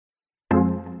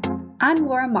I'm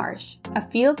Laura Marsh, a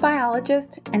field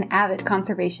biologist and avid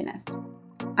conservationist.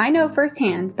 I know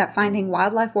firsthand that finding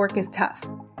wildlife work is tough.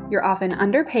 You're often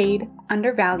underpaid,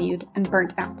 undervalued, and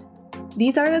burnt out.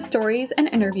 These are the stories and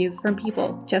interviews from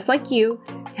people just like you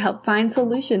to help find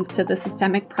solutions to the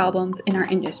systemic problems in our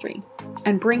industry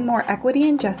and bring more equity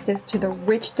and justice to the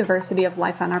rich diversity of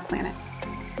life on our planet.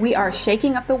 We are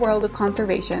shaking up the world of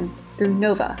conservation through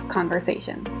Nova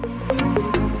Conversations.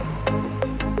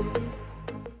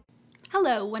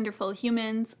 Hello, wonderful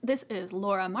humans. This is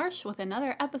Laura Marsh with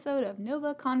another episode of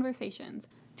Nova Conversations.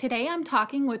 Today I'm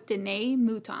talking with Danae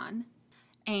Mouton,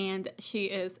 and she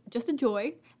is just a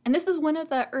joy. And this is one of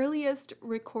the earliest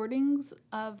recordings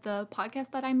of the podcast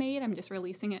that I made. I'm just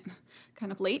releasing it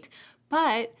kind of late,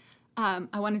 but I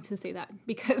wanted to say that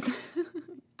because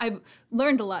I've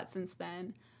learned a lot since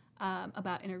then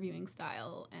about interviewing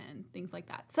style and things like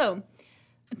that. So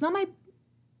it's not my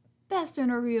best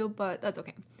interview, but that's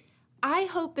okay. I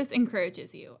hope this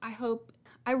encourages you.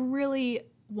 I really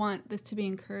want this to be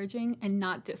encouraging and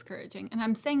not discouraging. And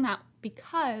I'm saying that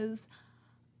because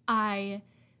I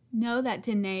know that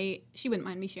Danae, she wouldn't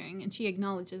mind me sharing, and she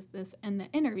acknowledges this in the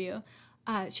interview,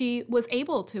 she was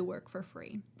able to work for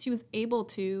free. She was able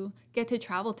to get to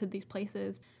travel to these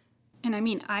places. And I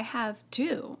mean, I have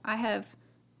too. I have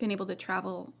been able to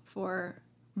travel for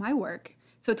my work.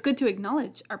 So it's good to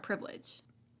acknowledge our privilege.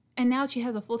 And now she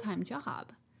has a full-time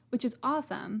job, which is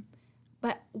awesome.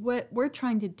 But what we're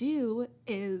trying to do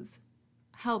is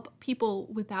help people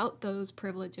without those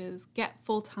privileges get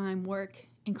full-time work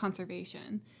in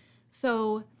conservation.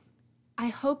 So I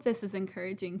hope this is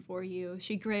encouraging for you.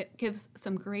 She gives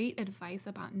some great advice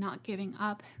about not giving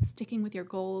up, sticking with your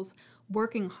goals,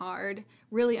 working hard,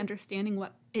 really understanding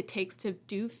what it takes to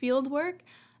do field work.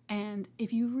 And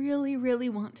if you really, really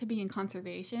want to be in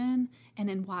conservation and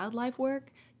in wildlife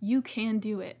work, you can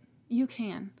do it. You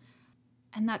can.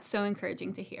 And that's so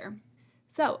encouraging to hear.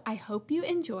 So I hope you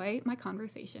enjoy my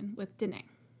conversation with Danae.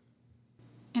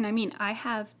 And I mean, I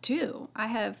have too. I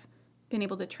have been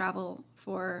able to travel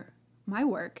for my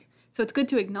work. So it's good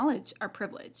to acknowledge our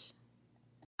privilege.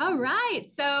 All right.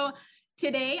 So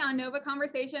today on Nova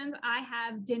Conversations, I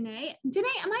have Danae.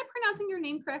 Danae, am I pronouncing your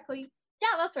name correctly?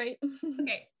 Yeah, that's right.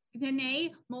 Okay.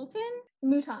 Danae Mouton.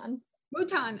 Mouton.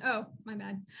 Oh, my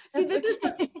bad. See, this is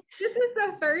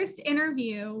the first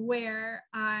interview where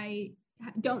I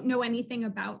don't know anything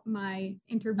about my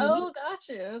interview. Oh, got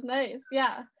you. Nice.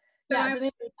 Yeah. So yeah,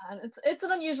 Danae Mouton. It's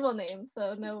an unusual name,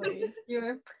 so no worries.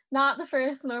 You're not the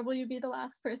first, nor will you be the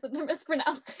last person to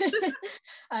mispronounce it.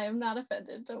 I am not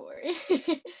offended, don't worry.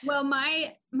 Well,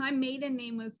 my maiden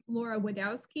name was Laura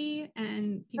Wadowski,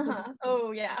 and people.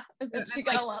 Oh yeah, I bet you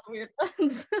got a lot of weird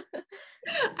ones.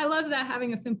 I love that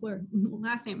having a simpler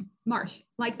last name, Marsh,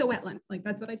 like the wetland. Like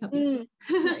that's what I tell people.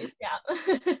 Nice,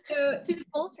 yeah. So,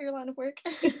 suitable for your line of work.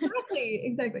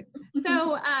 Exactly.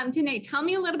 So, Danae, tell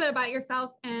me a little bit about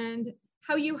yourself and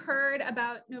how you heard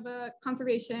about Nova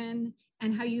Conservation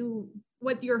and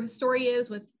what your story is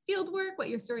with field work, what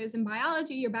your story is in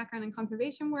biology, your background in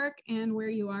conservation work, and where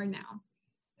you are now.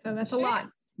 So that's a lot.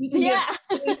 Yeah.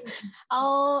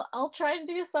 I'll try to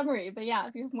do a summary, but yeah,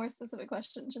 if you have more specific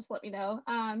questions, just let me know.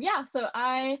 So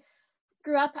I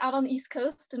grew up out on the East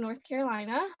Coast in North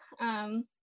Carolina,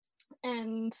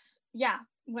 and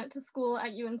went to school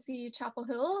at UNC Chapel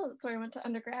Hill. That's where I went to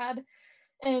undergrad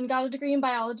and got a degree in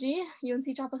biology.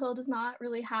 UNC Chapel Hill does not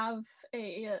really have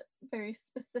a very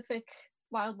specific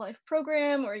wildlife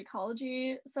program or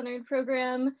ecology-centered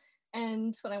program.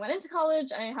 And when I went into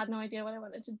college, I had no idea what I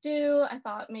wanted to do. I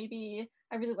thought maybe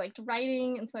I really liked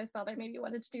writing, and so I thought I maybe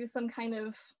wanted to do some kind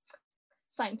of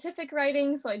scientific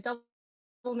writing. So I double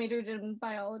majored in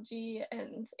biology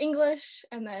and English,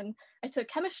 and then I took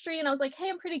chemistry, and I was like, hey,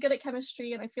 I'm pretty good at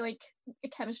chemistry, and I feel like a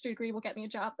chemistry degree will get me a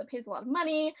job that pays a lot of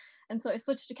money. And so I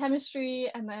switched to chemistry,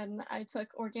 and then I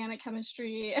took organic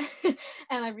chemistry,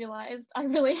 and I realized I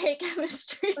really hate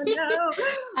chemistry. Oh, no.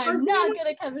 I'm not good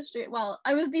at chemistry. Well,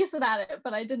 I was decent at it,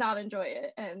 but I did not enjoy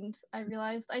it. And I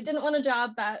realized I didn't want a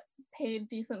job that paid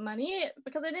decent money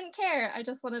because I didn't care. I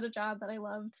just wanted a job that I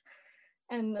loved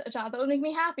and a job that would make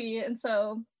me happy. And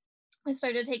so I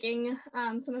started taking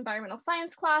some environmental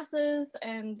science classes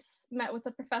and met with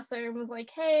a professor and was like,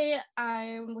 hey,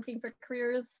 I'm looking for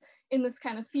careers in this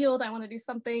kind of field. I want to do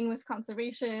something with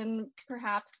conservation,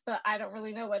 perhaps, but I don't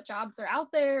really know what jobs are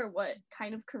out there or what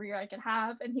kind of career I could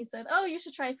have. And he said, oh, you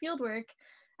should try field work.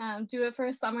 Do it for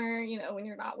a summer, when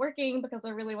you're not working, because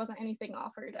there really wasn't anything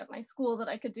offered at my school that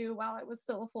I could do while I was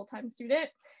still a full-time student.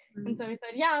 And so he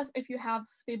said, yeah, if you have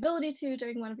the ability to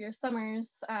during one of your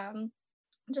summers,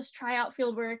 just try out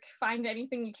field work, find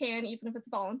anything you can, even if it's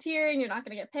volunteer and you're not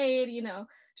going to get paid,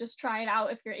 just try it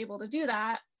out if you're able to do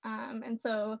that. And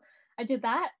so I did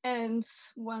that. And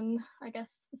I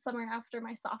guess, the summer after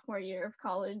my sophomore year of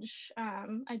college,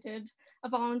 I did a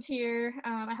volunteer.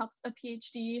 I helped a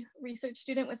PhD research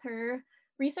student with her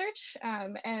research,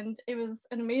 and it was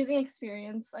an amazing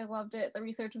experience. I loved it. The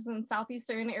research was in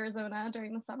southeastern Arizona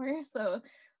during the summer, so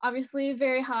obviously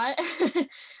very hot,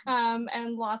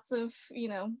 and lots of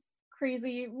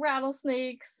crazy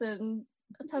rattlesnakes and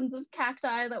tons of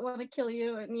cacti that want to kill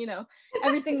you, and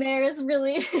everything there is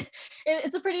really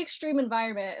it's a pretty extreme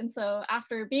environment. And so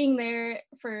after being there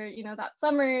for that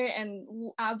summer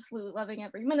and absolutely loving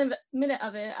every minute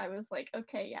of it, I was like,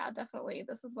 okay, yeah, definitely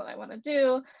this is what I want to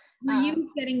do. Were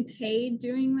you getting paid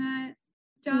doing that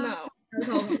job?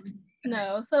 No.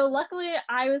 No. So luckily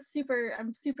I'm super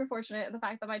fortunate in the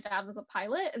fact that my dad was a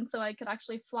pilot, and so I could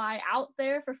actually fly out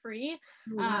there for free.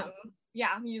 Wow.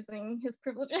 Using his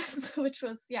privileges, which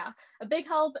was a big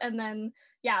help. And then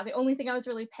the only thing I was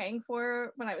really paying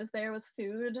for when I was there was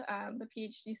food. The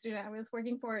PhD student I was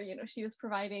working for, she was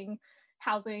providing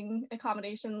housing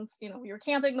accommodations. We were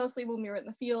camping mostly when we were in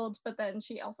the field, but then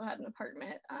she also had an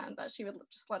apartment that she would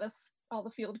just let us, all the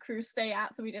field crew, stay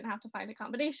at, so we didn't have to find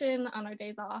accommodation on our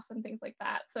days off and things like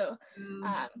that. So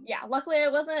luckily I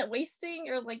wasn't wasting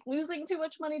or like losing too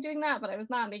much money doing that, but I was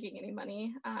not making any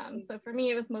money. So for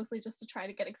me it was mostly just to try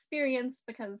to get experience,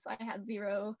 because I had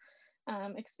zero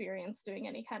experience doing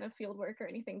any kind of field work or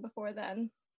anything before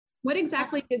then. What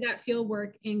exactly did that field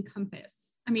work encompass?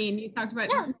 I mean, you talked about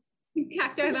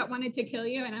cacti that wanted to kill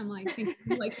you, and I'm like thinking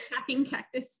like attacking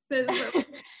cactuses.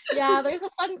 Yeah, there's a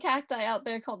fun cacti out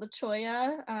there called the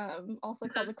cholla, also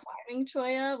called the climbing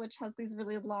cholla, which has these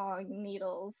really long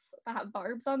needles that have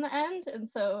barbs on the end. And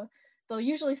so they'll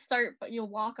usually start, but you'll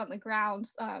walk on the ground.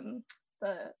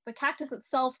 The cactus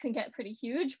itself can get pretty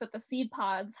huge, but the seed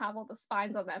pods have all the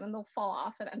spines on them, and they'll fall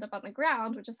off and end up on the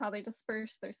ground, which is how they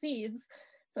disperse their seeds.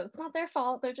 So it's not their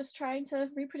fault, they're just trying to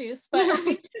reproduce,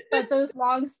 but those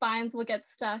long spines will get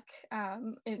stuck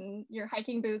in your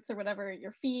hiking boots or whatever,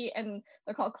 your feet, and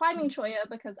they're called climbing cholla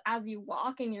because as you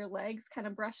walk and your legs kind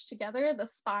of brush together, the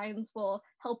spines will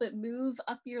help it move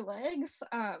up your legs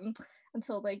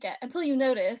until you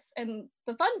notice. And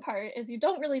the fun part is you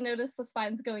don't really notice the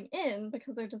spines going in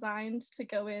because they're designed to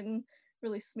go in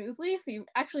really smoothly, so you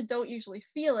actually don't usually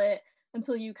feel it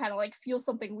until you kind of like feel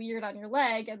something weird on your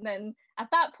leg, and then at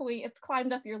that point it's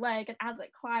climbed up your leg, and as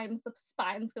it climbs the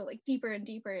spines go like deeper and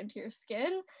deeper into your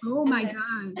skin. Oh my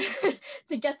god.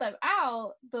 To get them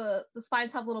out, the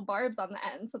spines have little barbs on the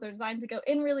end, so they're designed to go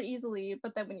in really easily,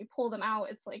 but then when you pull them out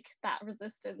it's like that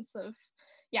resistance of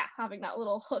having that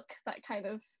little hook that kind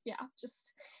of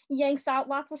just yanks out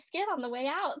lots of skin on the way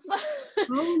out. So,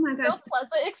 oh my gosh,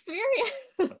 pleasant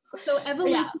experience. So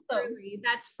evolutionarily,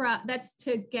 that's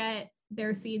to get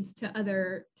their seeds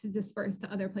to disperse to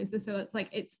other places. So it's like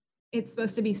it's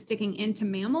supposed to be sticking into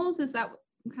mammals. Is that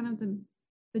kind of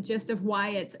the gist of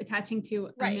why it's attaching to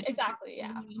exactly,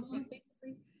 mammal,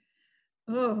 basically?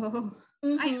 Oh.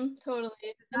 Totally.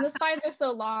 And the spines are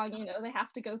so long, they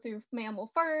have to go through mammal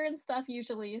fur and stuff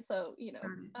usually. So,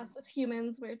 us as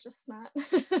humans, we're just not,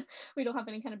 we don't have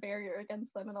any kind of barrier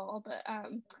against them at all. But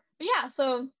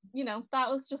so, that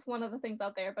was just one of the things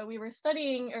out there. But we were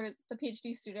studying, or the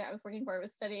PhD student I was working for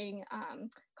was studying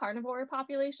carnivore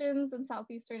populations in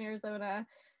southeastern Arizona.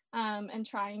 And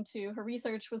her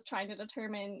research was trying to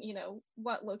determine,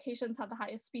 what locations have the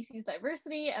highest species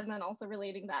diversity, and then also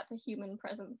relating that to human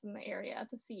presence in the area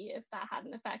to see if that had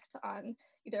an effect on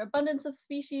either abundance of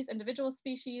species, individual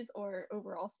species, or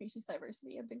overall species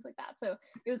diversity and things like that. So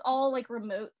it was all like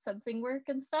remote sensing work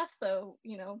and stuff. So,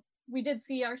 we did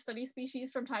see our study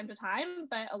species from time to time,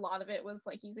 but a lot of it was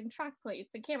like using track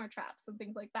plates and camera traps and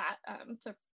things like that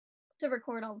to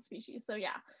record all the species. So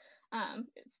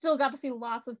still got to see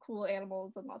lots of cool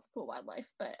animals and lots of cool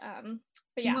wildlife, but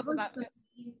what was the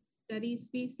study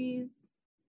species?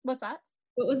 What's that?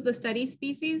 What was the study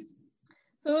species?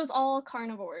 So it was all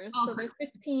carnivores. There's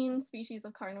 15 species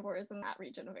of carnivores in that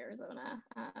region of Arizona,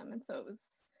 and so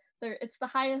it's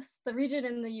the region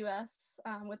in the U.S.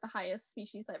 With the highest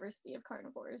species diversity of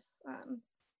carnivores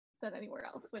than anywhere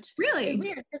else, which really is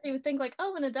weird because you would think like,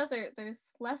 in a desert there's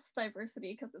less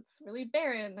diversity because it's really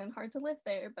barren and hard to live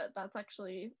there, but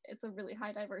it's a really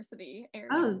high diversity area.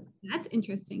 Oh, that's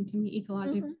interesting to me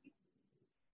ecologically.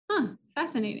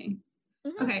 Fascinating.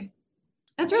 Okay,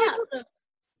 that's really cool.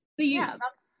 That's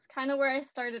kind of where I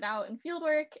started out in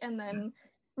fieldwork, and then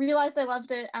realized I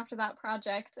loved it after that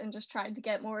project and just tried to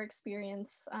get more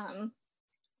experience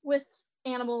with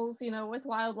animals, with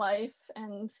wildlife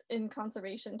and in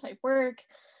conservation type work,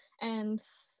 and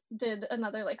did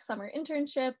another like summer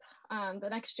internship the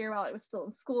next year while I was still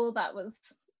in school. That was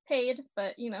paid,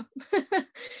 but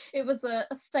it was a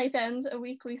stipend, a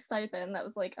weekly stipend that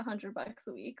was like $100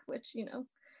 a week, which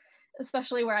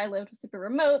especially where I lived was super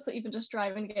remote. So even just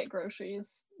driving to get groceries,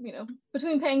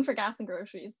 between paying for gas and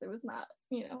groceries, there was not,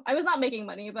 I was not making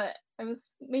money, but I was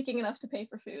making enough to pay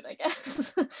for food, I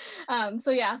guess.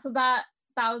 So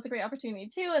that was a great opportunity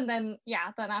too. And then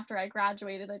after I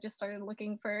graduated, I just started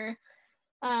looking for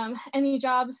any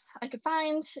jobs I could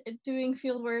find doing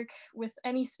field work with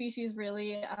any species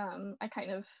really. I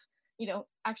kind of,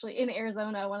 actually in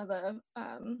Arizona, one of the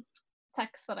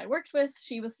techs that I worked with,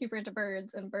 she was super into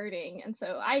birds and birding. And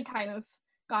so I kind of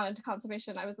got into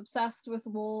conservation. I was obsessed with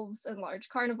wolves and large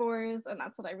carnivores, and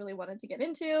that's what I really wanted to get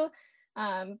into.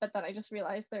 But then I just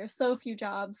realized there are so few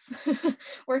jobs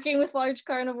working with large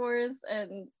carnivores,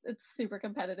 and it's super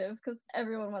competitive because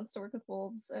everyone wants to work with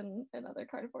wolves and other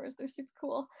carnivores. They're super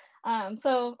cool. And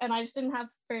I just didn't have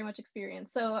very much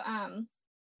experience. So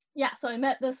I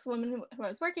met this woman who I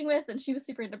was working with, and she was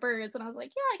super into birds, and I was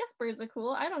like, yeah, I guess birds are cool.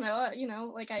 I don't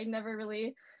know, like I never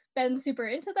really been super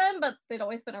into them, but they'd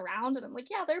always been around, and I'm like,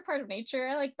 yeah, they're part of nature.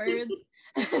 I like birds.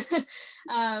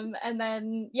 And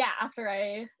then after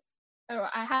I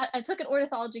took an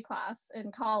ornithology class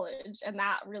in college, and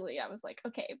that really, I was like,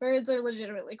 okay, birds are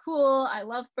legitimately cool. I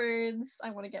love birds.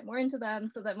 I want to get more into them.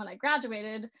 So then when I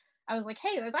graduated, I was like,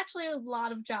 hey, there's actually a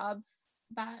lot of jobs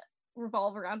that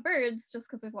revolve around birds, just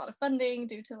because there's a lot of funding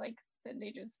due to like the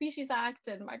Endangered Species Act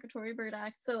and Migratory Bird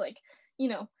Act. So like,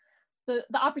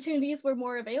 the opportunities were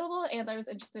more available, and I was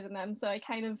interested in them. So I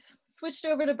kind of switched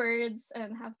over to birds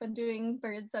and have been doing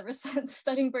birds ever since,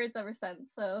 studying birds ever since.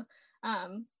 So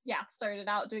started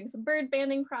out doing some bird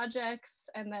banding projects,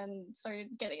 and then started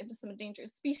getting into some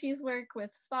endangered species work with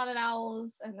spotted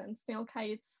owls, and then snail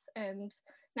kites, and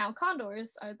now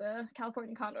condors are the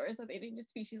California condors are the endangered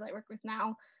species I work with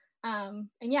now. And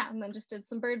then just did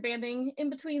some bird banding in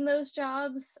between those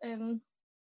jobs, and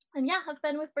I've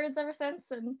been with birds ever since,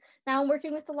 and now I'm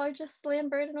working with the largest land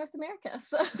bird in North America.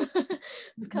 So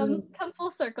it's come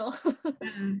full circle.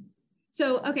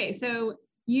 Yeah. So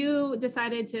you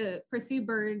decided to pursue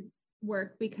bird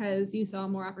work because you saw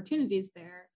more opportunities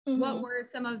there. Mm-hmm. What were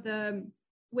some of the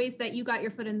ways that you got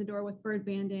your foot in the door with bird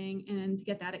banding and to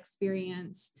get that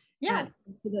experience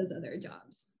to those other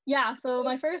jobs? Yeah, so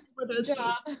my first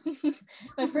job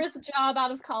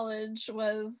out of college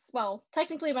was,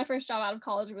 technically my first job out of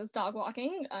college was dog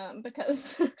walking,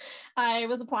 because I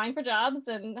was applying for jobs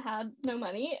and had no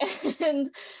money.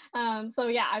 And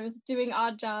I was doing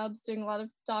odd jobs, doing a lot of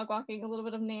dog walking, a little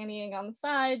bit of nannying on the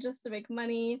side just to make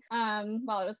money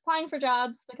while I was applying for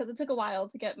jobs, because it took a while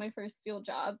to get my first field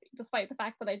job. Despite the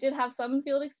fact that I did have some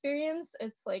field experience,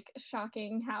 it's like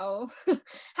shocking how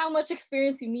much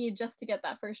experience you need just to get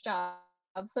that first job.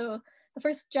 So the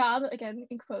first job, again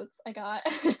in quotes, I got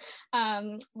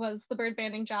was the bird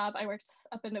banding job. I worked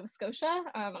up in Nova Scotia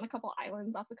on a couple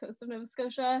islands off the coast of Nova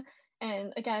Scotia.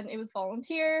 And again, it was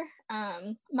volunteer.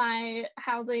 My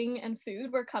housing and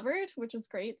food were covered, which was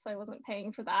great. So I wasn't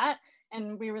paying for that.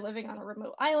 And we were living on a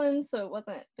remote island, so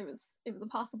it was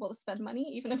impossible to spend money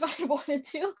even if I wanted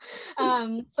to.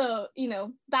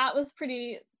 That was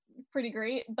pretty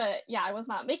great. But I was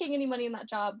not making any money in that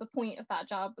job. The point of that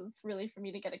job was really for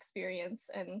me to get experience,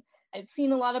 and I'd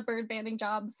seen a lot of bird banding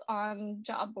jobs on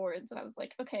job boards, and I was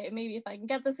like, okay, maybe if I can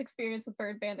get this experience with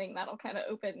bird banding, that'll kind of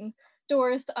open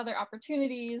doors to other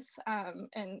opportunities.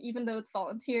 And even though it's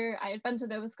volunteer, I had been to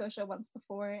Nova Scotia once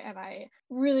before, and I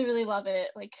really, really love it.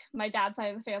 Like my dad's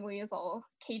side of the family is all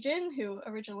Cajun, who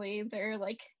originally their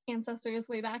like ancestors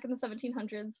way back in the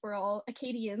 1700s were all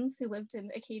Acadians who lived in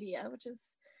Acadia, which is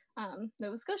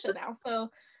Nova Scotia now. So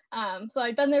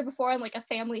I'd been there before on like a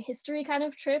family history kind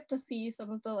of trip to see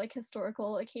some of the like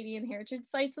historical Acadian heritage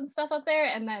sites and stuff up there.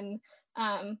 And then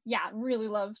really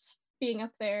loved being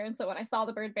up there. And so when I saw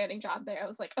the bird banding job there, I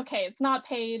was like, okay, it's not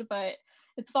paid, but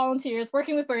it's volunteers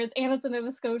working with birds, and it's in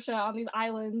Nova Scotia on these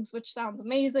islands, which sounds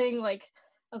amazing. Like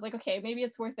I was like, okay, maybe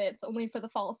it's worth it. It's only for the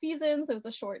fall season, so it was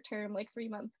a short-term, like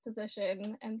 3-month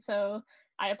position. And so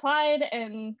I applied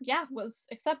and was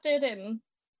accepted and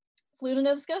flew to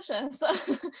Nova Scotia. So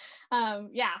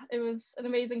it was an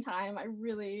amazing time. I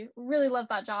really, really loved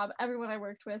that job. Everyone I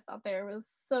worked with out there was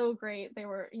so great. They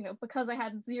were, because I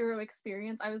had zero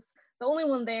experience, I was the only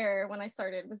one there when I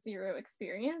started with zero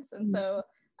experience. And so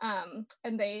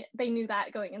and they knew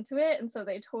that going into it. And so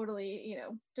they totally,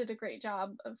 did a great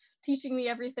job of teaching me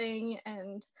everything.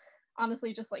 And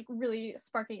honestly just like really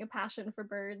sparking a passion for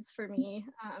birds for me.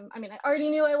 I mean, I already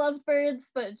knew I loved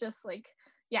birds, but just like,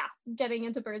 yeah, getting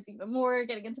into birds even more,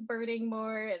 getting into birding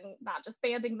more, and not just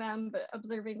banding them, but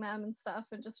observing them and stuff,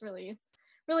 and just really,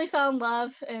 really fell in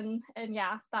love. And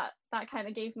yeah, that kind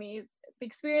of gave me the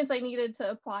experience I needed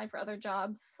to apply for other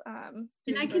jobs. And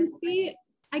Doing bird.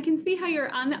 I can see how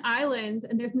you're on the islands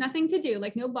and there's nothing to do,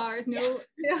 like no bars, no,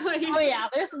 like, Oh yeah,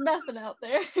 there's nothing out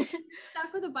there.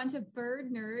 stuck with a bunch of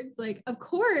bird nerds. Like, of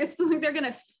course, like they're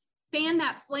gonna fan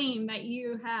that flame that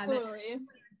you had. Totally.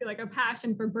 Like a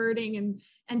passion for birding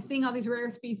and seeing all these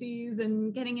rare species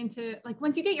and getting into, like,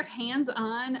 once you get your hands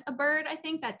on a bird, I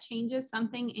think that changes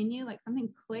something in you, like something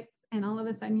clicks and all of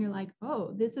a sudden you're like,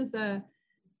 oh, this is a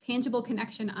tangible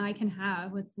connection I can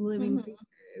have with living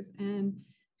creatures. And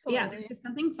yeah, there's just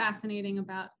something fascinating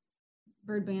about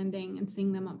bird banding and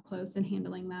seeing them up close and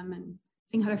handling them and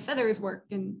seeing how their feathers work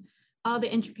and all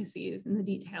the intricacies and the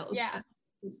details. Yeah.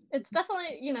 It's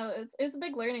definitely, it's a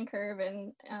big learning curve.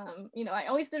 And, I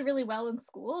always did really well in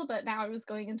school, but now I was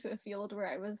going into a field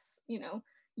where I was,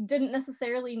 didn't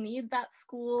necessarily need that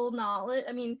school knowledge.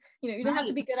 I mean, you didn't have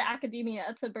to be good at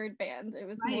academia to bird band. It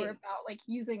was more about like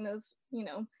using those,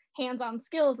 hands-on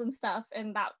skills and stuff.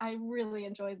 And that I really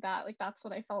enjoyed that. Like, that's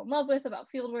what I fell in love with about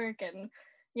field work. And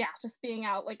yeah, just being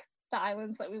out, like the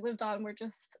islands that we lived on were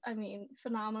just, I mean,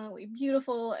 phenomenally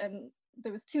beautiful. And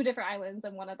there was 2 different islands,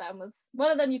 and one of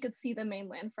them you could see the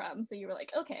mainland from, so you were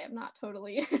like, okay, I'm not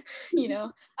totally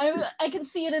I can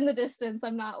see it in the distance,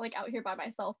 I'm not like out here by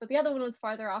myself. But the other one was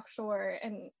farther offshore,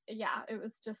 and yeah, it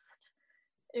was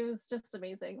just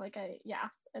amazing. Like,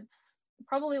 it's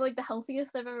probably like the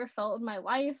healthiest I've ever felt in my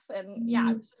life. And yeah,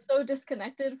 I was just so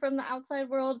disconnected from the outside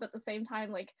world, but at the same time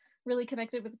like really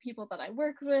connected with the people that I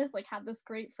worked with, like had this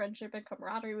great friendship and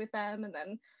camaraderie with them. And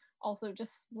then also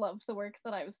just loved the work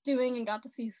that I was doing and got to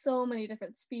see so many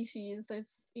different species. There's,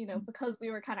 because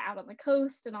we were kind of out on the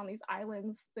coast and on these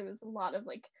islands, there was a lot of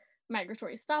like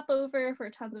migratory stopover for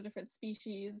tons of different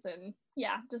species. And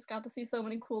yeah, just got to see so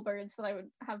many cool birds that I would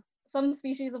have some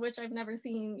species of which I've never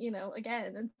seen,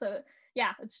 again. And so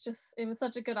yeah, it was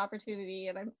such a good opportunity,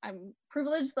 and I'm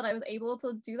privileged that I was able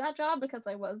to do that job because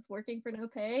I was working for no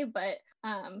pay. But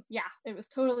yeah, it was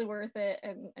totally worth it,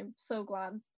 and I'm so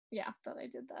glad that I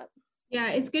did that. Yeah,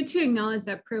 it's good to acknowledge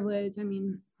that privilege. I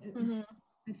mean,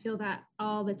 I feel that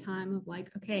all the time of like,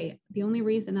 okay, the only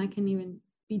reason I can even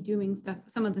be doing stuff,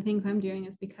 some of the things I'm doing,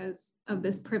 is because of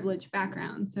this privileged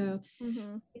background. So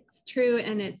it's true.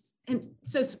 And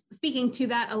so speaking to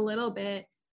that a little bit,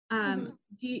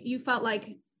 you felt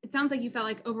like, it sounds like you felt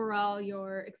like overall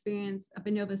your experience up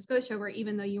in Nova Scotia, where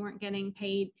even though you weren't getting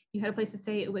paid, you had a place to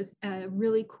stay, it was a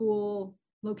really cool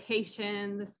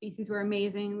location, the species were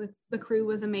amazing, the crew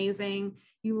was amazing,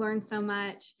 you learned so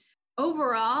much.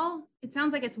 Overall, it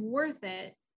sounds like it's worth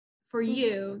it for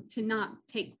you to not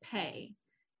take pay.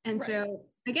 And so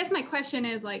I guess my question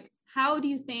is like, how do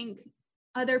you think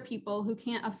other people who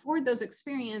can't afford those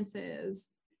experiences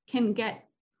can get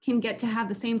to have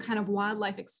the same kind of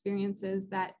wildlife experiences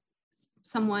that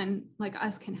someone like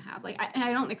us can have? Like,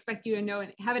 I don't expect you to know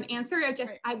and have an answer.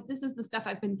 This is the stuff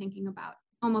I've been thinking about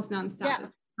almost nonstop. Yeah.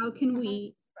 How can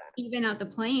we even out the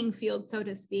playing field, so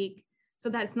to speak, so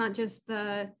that it's not just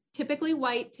the typically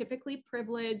white, typically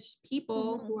privileged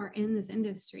people who are in this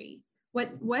industry?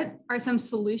 What are some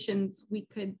solutions we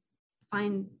could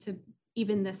find to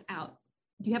even this out?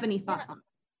 Do you have any thoughts on it?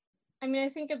 I mean, I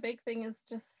think a big thing is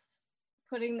just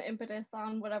putting the impetus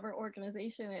on whatever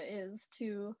organization it is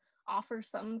to offer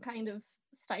some kind of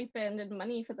stipend and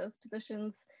money for those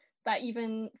positions, that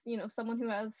even, someone who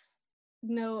has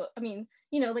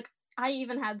like I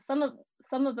even had some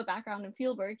of the background in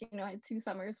field work. I had 2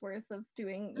 summers worth of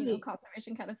doing,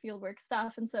 conservation kind of field work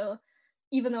stuff. And so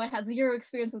even though I had 0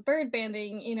 experience with bird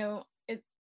banding,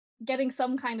 getting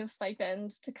some kind of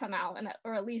stipend to come out, and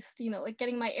or at least, like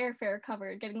getting my airfare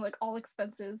covered, getting like all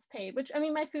expenses paid, which, I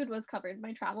mean, my food was covered,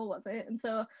 my travel wasn't. And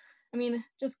so, I mean,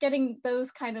 just getting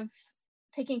those kind of,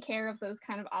 taking care of those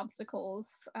kind of obstacles,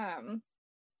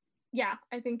 yeah,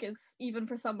 I think is, even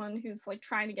for someone who's like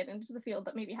trying to get into the field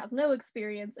that maybe has no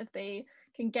experience, if they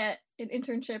can get an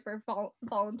internship or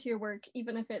volunteer work,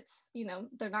 even if it's,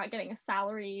 they're not getting a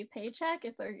salary paycheck,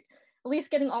 if they're at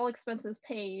least getting all expenses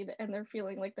paid and they're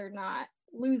feeling like they're not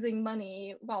losing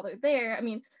money while they're there. I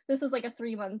mean, this was like a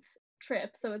 3-month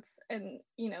trip, so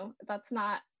that's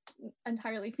not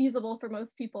entirely feasible for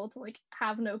most people to like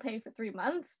have no pay for 3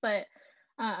 months. But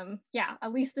yeah,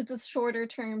 at least it's a shorter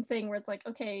term thing where it's like,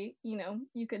 okay,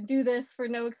 you could do this for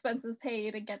no expenses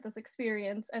paid and get this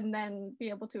experience, and then be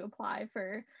able to apply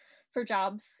for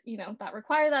jobs, that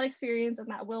require that experience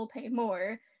and that will pay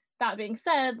more. that being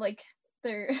said, like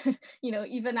there,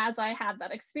 even as I had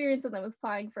that experience and then was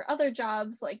applying for other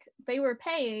jobs, like they were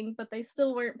paying, but they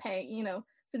still weren't paying,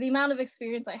 for the amount of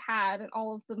experience I had and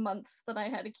all of the months that I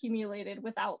had accumulated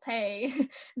without pay,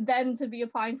 then to be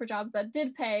applying for jobs that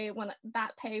did pay when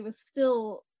that pay was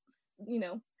still,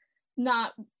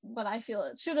 not what I feel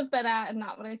it should have been at, and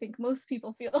not what I think most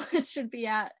people feel it should be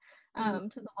at, to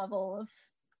the level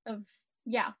of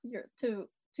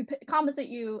to compensate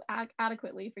you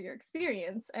adequately for your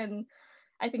experience. And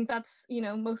I think that's,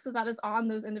 most of that is on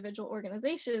those individual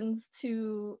organizations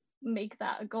to make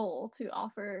that a goal, to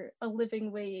offer a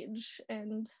living wage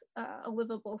and a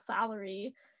livable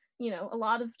salary. A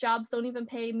lot of jobs don't even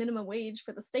pay minimum wage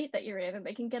for the state that you're in, and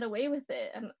they can get away with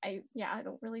it. And I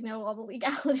don't really know all the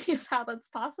legality of how that's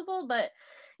possible, but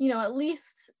at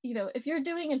least, if you're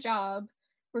doing a job,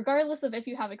 regardless of if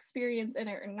you have experience in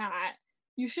it or not,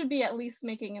 you should be at least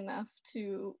making enough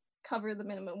to cover the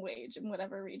minimum wage in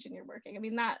whatever region you're working. I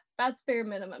mean, that's bare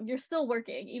minimum. You're still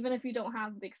working, even if you don't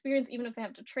have the experience, even if they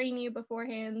have to train you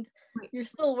beforehand, right. You're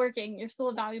still working. You're still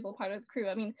a valuable part of the crew.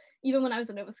 I mean, even when I was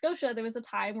in Nova Scotia, there was a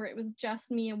time where it was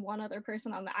just me and one other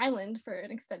person on the island for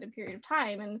an extended period of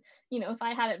time. And, if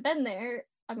I hadn't been there,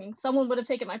 I mean, someone would have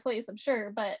taken my place, I'm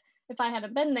sure, but if I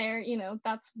hadn't been there,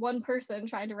 that's one person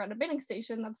trying to run a binning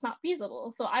station. That's not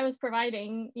feasible. So I was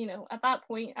providing, at that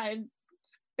point, I'd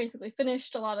basically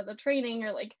finished a lot of the training,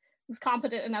 or like was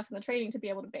competent enough in the training to be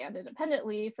able to band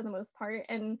independently for the most part.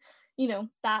 And,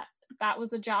 that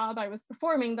was a job I was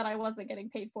performing that I wasn't getting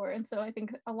paid for. And so I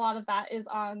think a lot of that is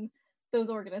on those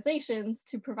organizations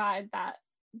to provide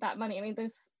that money. I mean,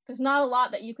 there's not a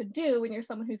lot that you could do when you're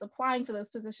someone who's applying for those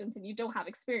positions and you don't have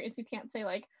experience. You can't say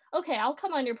like, okay, I'll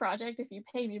come on your project if you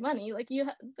pay me money. Like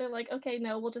they're like, okay,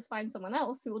 no, we'll just find someone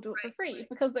else who will do it for free,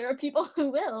 because there are people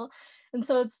who will. And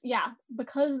so it's,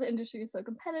 because the industry is so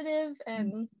competitive,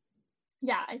 and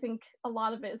I think a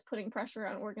lot of it is putting pressure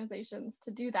on organizations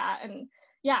to do that. And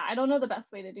I don't know the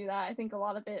best way to do that. I think a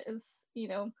lot of it is,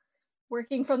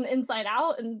 working from the inside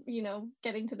out and,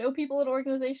 getting to know people in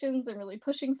organizations and really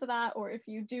pushing for that. Or if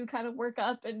you do kind of work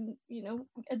up and,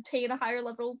 attain a higher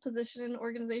level position in an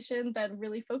organization, then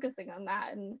really focusing on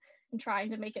that and trying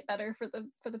to make it better for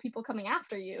the people coming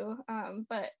after you.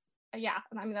 But and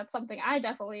I mean, that's something I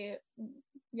definitely,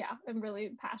 am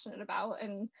really passionate about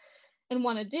and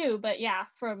want to do. But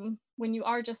from when you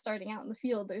are just starting out in the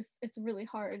field, it's really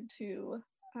hard to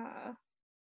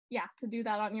do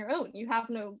that on your own. You have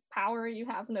no power, you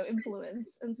have no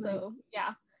influence. And so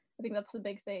I think that's the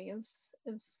big thing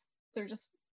is they're just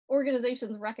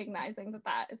organizations recognizing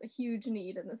that is a huge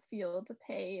need in this field, to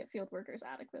pay field workers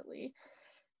adequately.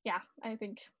 I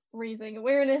think raising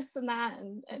awareness in that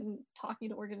and talking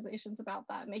to organizations about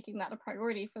that, making that a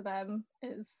priority for them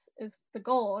is the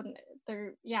goal. And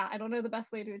I don't know the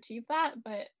best way to achieve that,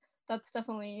 but that's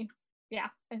definitely,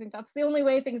 I think that's the only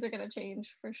way things are going to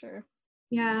change for sure.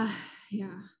 Yeah.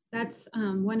 That's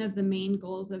one of the main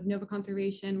goals of Nova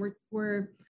Conservation. We're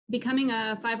becoming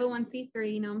a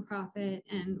 501c3 nonprofit,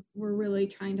 and we're really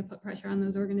trying to put pressure on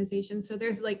those organizations. So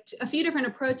there's like a few different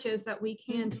approaches that we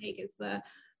can take. It's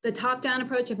the top-down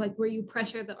approach of like where you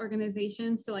pressure the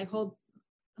organizations to like hold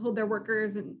their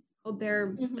workers and hold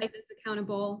their stipends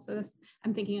accountable. So this,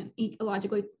 I'm thinking in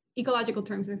ecological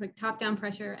terms. There's like top-down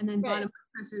pressure and then bottom-up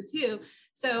pressure too.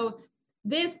 So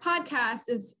this podcast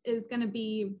is going to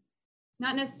be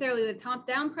not necessarily the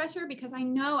top-down pressure, because I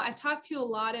know I've talked to a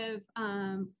lot of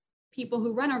people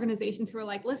who run organizations who are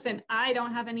like, listen, I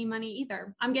don't have any money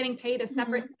either. I'm getting paid a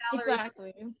separate salary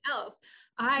exactly. from else.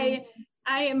 I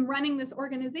am running this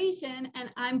organization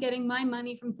and I'm getting my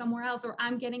money from somewhere else, or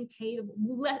I'm getting paid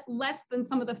less than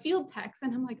some of the field techs.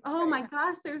 And I'm like, oh my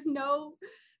gosh, there's no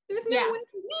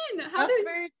win-win. That's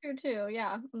very true too.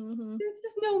 There's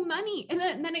just no money. And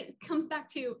then it comes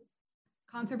back to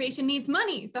conservation needs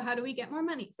money. So how do we get more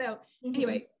money? So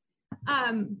anyway,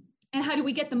 and how do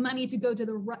we get the money to go to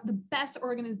the best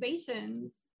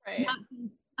organizations, not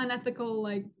these unethical,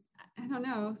 like, I don't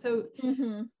know. So,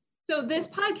 so this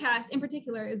podcast in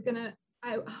particular is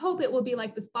I hope it will be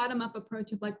like this bottom-up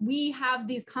approach of like, we have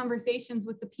these conversations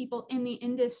with the people in the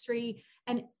industry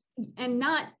and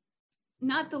not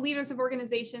the leaders of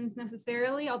organizations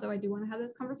necessarily, although I do want to have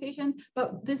those conversations,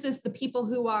 but this is the people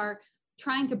who are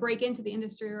trying to break into the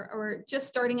industry or just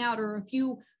starting out, or a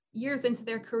few years into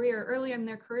their career, earlier in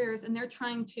their careers, and they're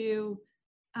trying to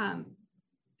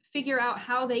figure out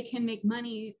how they can make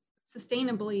money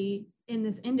sustainably in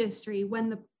this industry when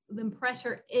the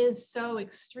pressure is so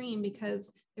extreme,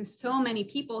 because there's so many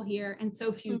people here and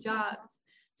so few jobs.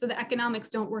 So the economics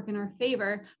don't work in our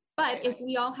favor. But if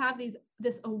we all have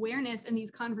this awareness and these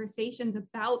conversations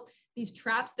about these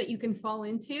traps that you can fall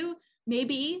into,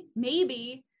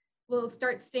 maybe we'll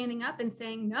start standing up and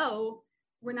saying, no,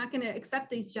 we're not going to accept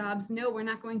these jobs. No, we're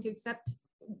not going to accept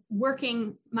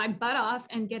working my butt off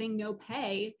and getting no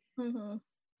pay. Mm-hmm.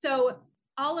 So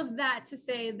all of that to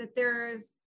say that there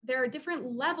are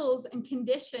different levels and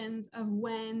conditions of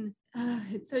when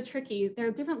it's so tricky. There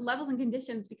are different levels and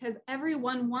conditions because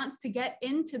everyone wants to get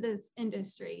into this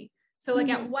industry. So like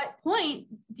at what point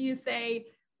do you say,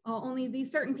 oh, only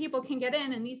these certain people can get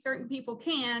in and these certain people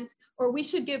can't, or we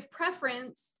should give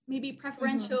preference, maybe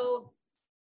preferential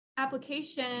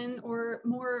application or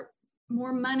more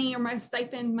money or more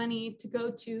stipend money to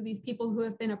go to these people who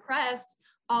have been oppressed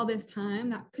all this time.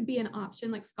 That could be an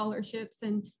option, like scholarships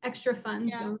and extra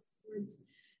funds going towards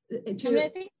I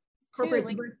think corporate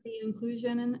diversity and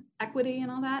inclusion and equity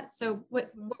and all that. So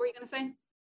what were you going to say?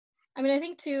 I mean, I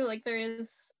think too, like there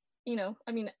is,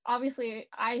 obviously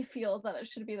I feel that it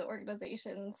should be the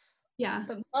organizations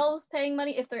themselves paying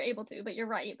money if they're able to, but you're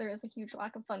right, there is a huge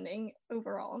lack of funding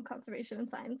overall in conservation and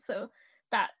science. So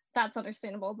that's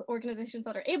understandable. The organizations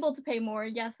that are able to pay more,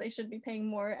 yes, they should be paying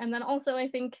more. And then also I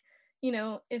think,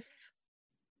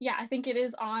 I think it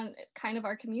is on kind of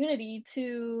our community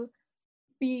to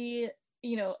be,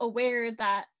 aware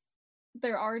that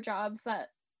there are jobs that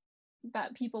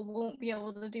people won't be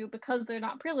able to do because they're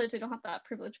not privileged, they don't have that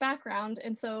privileged background.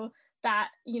 And so that,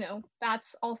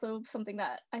 that's also something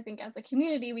that I think as a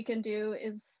community we can do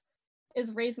is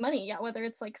raise money. Whether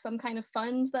it's like some kind of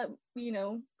fund that,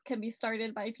 can be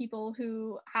started by people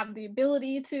who have the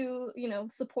ability to,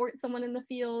 support someone in the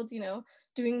field,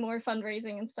 doing more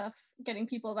fundraising and stuff, getting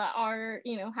people that are,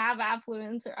 have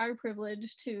affluence or are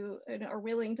privileged to, are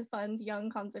willing to fund young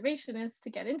conservationists to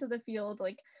get into the field,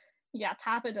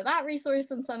 tap into that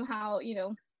resource and somehow,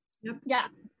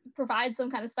 provide some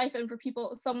kind of stipend for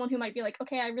people, someone who might be like,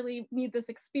 okay, I really need this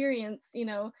experience,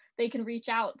 they can reach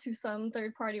out to some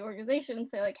third-party organization and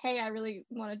say like, hey, I really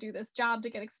want to do this job to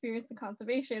get experience in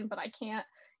conservation, but I can't,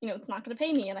 it's not going to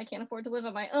pay me and I can't afford to live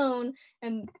on my own.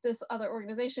 And this other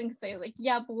organization can say like,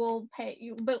 yeah, but we'll pay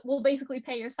you, but we'll basically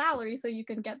pay your salary so you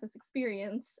can get this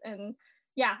experience. And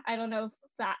I don't know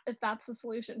if that's the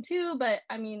solution too, but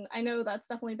I mean, I know that's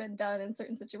definitely been done in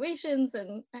certain situations,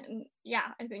 and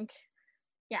I think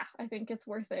it's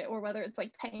worth it. Or whether it's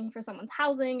like paying for someone's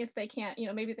housing if they can't,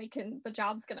 maybe the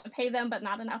job's going to pay them but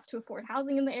not enough to afford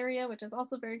housing in the area, which is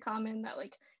also very common, that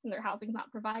like their housing's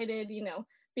not provided,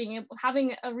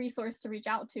 having a resource to reach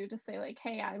out to say like,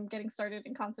 hey, I'm getting started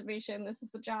in conservation, this is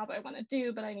the job I want to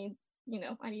do, but I need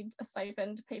a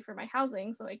stipend to pay for my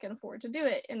housing so I can afford to do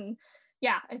it. And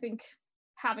I think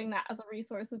having that as a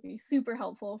resource would be super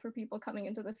helpful for people coming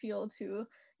into the field who,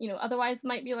 otherwise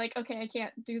might be like, okay, I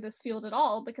can't do this field at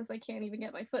all because I can't even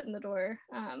get my foot in the door.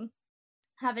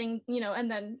 Having, and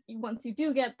then once you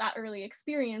do get that early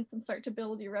experience and start to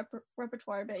build your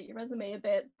repertoire a bit, your resume a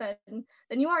bit, then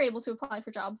you are able to apply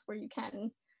for jobs where you can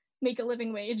make a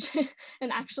living wage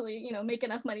and actually, make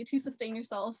enough money to sustain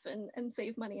yourself and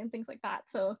save money and things like that.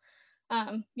 So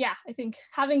I think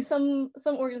having some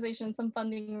organization, some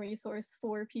funding resource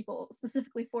for people,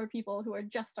 specifically for people who are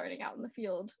just starting out in the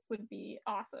field, would be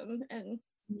awesome. And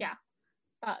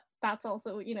that's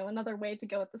also, another way to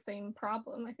go at the same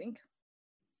problem, I think.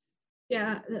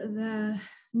 Yeah, the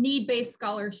need-based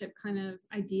scholarship kind of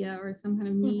idea, or some kind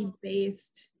of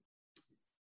need-based,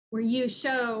 where you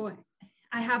show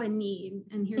I have a need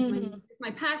and here's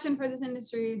my passion for this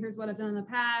industry, here's what I've done in the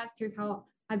past, here's how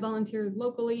I volunteered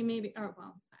locally, maybe, I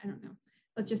don't know.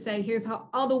 Let's just say, here's how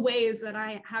all the ways that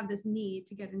I have this need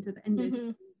to get into the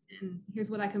industry, and here's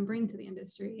what I can bring to the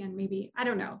industry. And maybe, I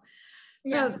don't know.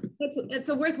 Yeah, it's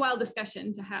a worthwhile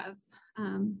discussion to have,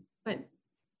 but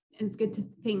it's good to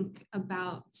think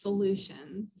about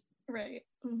solutions. Right.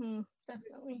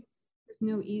 Definitely. There's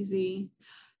no easy.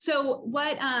 So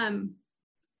what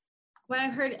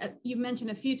I've heard you mentioned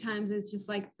a few times is just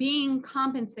like being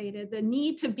compensated, the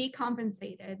need to be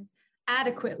compensated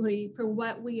adequately for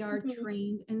what we are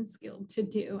trained and skilled to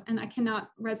do. And I cannot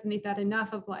resonate that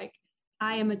enough of like,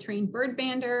 I am a trained bird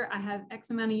bander, I have X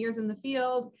amount of years in the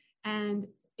field, and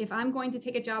if I'm going to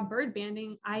take a job bird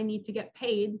banding, I need to get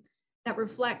paid that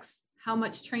reflects how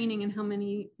much training and how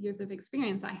many years of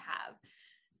experience I have.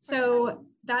 So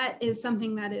that is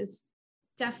something that is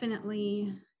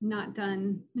definitely not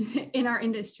done in our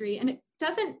industry. And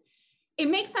it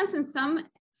makes sense in some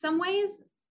ways,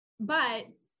 but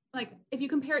like if you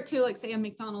compare it to like say a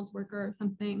McDonald's worker or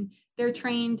something, they're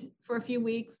trained for a few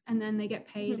weeks and then they get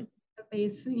paid a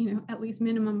base, at least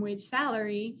minimum wage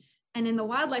salary. And in the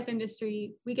wildlife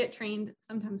industry, we get trained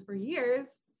sometimes for years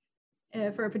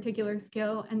for a particular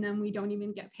skill, and then we don't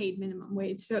even get paid minimum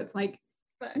wage. So it's like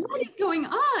what is going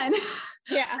on?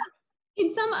 Yeah.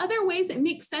 In some other ways, it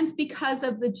makes sense because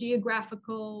of the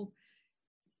geographical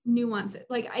nuances.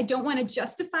 Like, I don't want to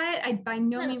justify it. I by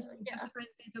no means want to justify it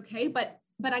and say it's okay, but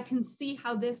I can see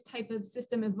how this type of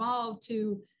system evolved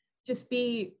to just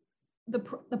be the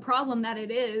problem that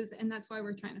it is, and that's why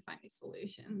we're trying to find these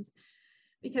solutions.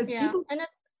 Because people, and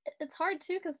it's hard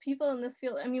too, because people in this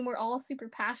field, I mean, we're all super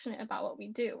passionate about what we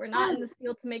do. We're not in this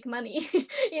field to make money.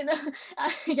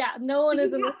 No one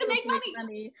is in this field to make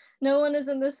money. No one is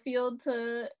in this field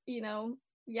to,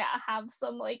 have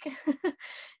some like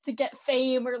to get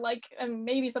fame, or like,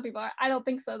 maybe some people are. I don't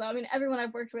think so though. I mean, everyone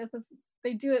I've worked with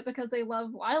they do it because they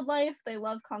love wildlife, they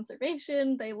love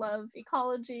conservation, they love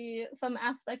ecology, some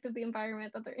aspect of the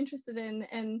environment that they're interested in,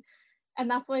 and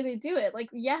that's why they do it. Like,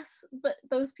 yes, but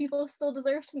those people still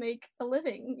deserve to make a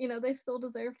living. They still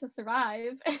deserve to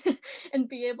survive and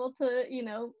be able to,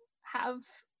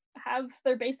 have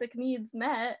their basic needs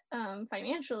met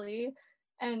financially.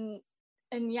 And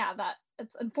that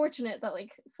it's unfortunate that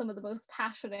like some of the most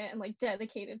passionate and like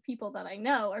dedicated people that I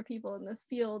know are people in this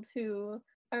field who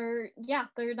are,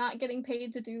 they're not getting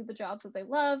paid to do the jobs that they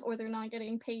love, or they're not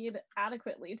getting paid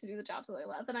adequately to do the jobs that they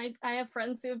love. And I have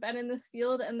friends who have been in this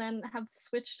field and then have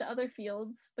switched to other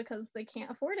fields because they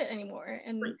can't afford it anymore.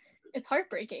 And it's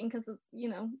heartbreaking because,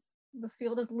 this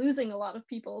field is losing a lot of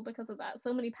people because of that.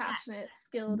 So many passionate,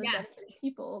 skilled, and dedicated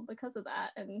people because of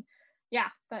that. And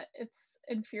that it's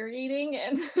infuriating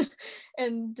and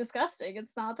and disgusting.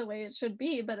 It's not the way it should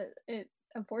be, but it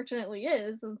unfortunately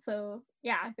is. And so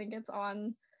I think it's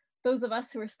on those of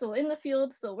us who are still in the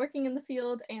field, still working in the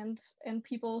field, and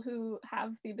people who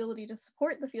have the ability to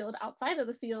support the field outside of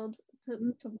the field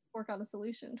to work on a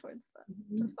solution towards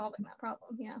to solving that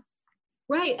problem.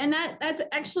 Right. And that's a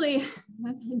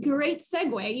great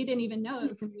segue. You didn't even know it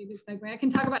was going to be a good segue. I can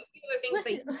talk about other things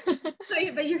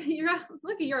but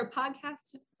you're a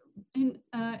podcast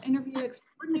interview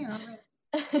extraordinaire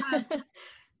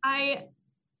already.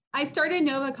 I started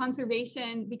Nova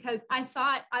Conservation because I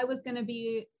thought I was going to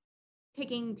be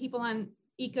taking people on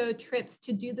eco trips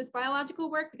to do this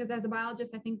biological work, because as a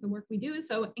biologist, I think the work we do is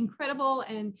so incredible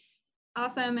and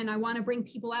awesome. And I want to bring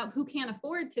people out who can't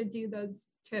afford to do those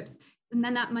trips. And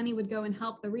then that money would go and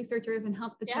help the researchers and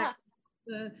help the techs,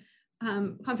 the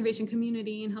conservation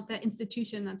community, and help that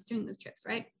institution that's doing those trips,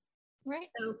 right? Right.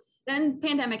 So then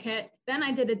pandemic hit. Then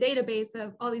I did a database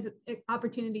of all these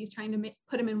opportunities, trying to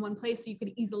put them in one place so you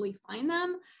could easily find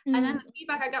them. And then the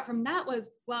feedback I got from that was,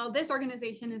 well, this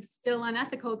organization is still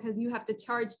unethical because you have to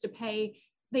charge to pay.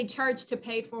 They charge to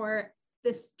pay for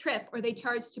this trip, or they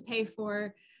charge to pay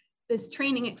for this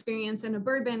training experience and a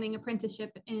bird banding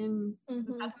apprenticeship in South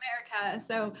America.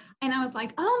 So, and I was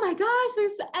like, oh my gosh,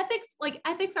 there's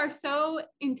ethics are so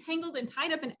entangled and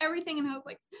tied up in everything. And I was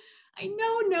like, I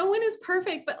know no one is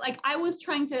perfect, but like I was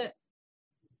trying to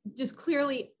just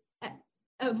clearly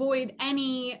avoid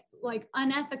any like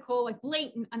unethical, like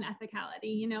blatant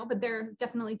unethicality, but there are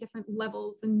definitely different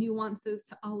levels and nuances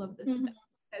to all of this stuff.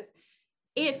 Because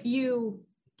if you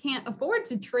can't afford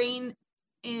to train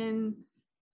in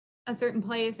a certain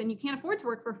place and you can't afford to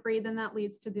work for free, then that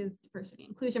leads to these diversity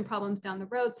inclusion problems down the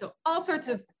road. So all sorts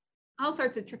of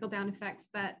trickle down effects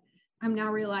that I'm now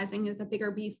realizing is a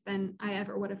bigger beast than I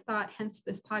ever would have thought, hence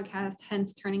this podcast,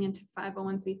 hence turning into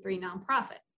 501c3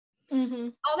 nonprofit.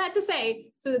 All that to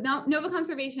say, so now Nova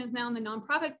Conservation is now on the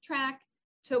nonprofit track,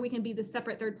 so we can be the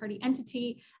separate third-party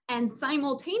entity. And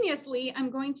simultaneously, I'm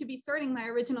going to be starting my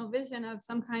original vision of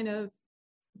some kind of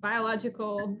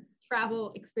biological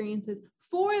travel experiences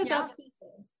for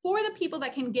the people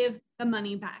that can give the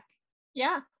money back.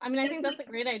 Yeah, I mean, I think that's a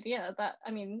great idea. That,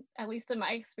 I mean, at least in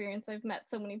my experience, I've met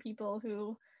so many people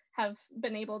who have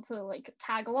been able to like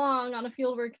tag along on a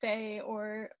fieldwork day,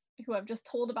 or who have just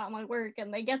told about my work,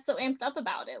 and they get so amped up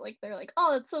about it. Like, they're like,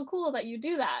 oh, it's so cool that you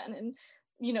do that. And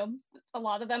a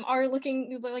lot of them are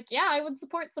they're like, yeah, I would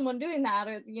support someone doing that,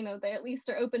 or, they at least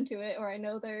are open to it, or I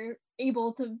know they're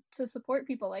able to support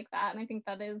people like that. And I think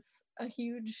that is a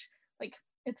huge, like,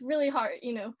 it's really hard,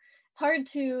 it's hard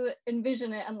to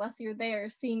envision it unless you're there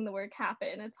seeing the work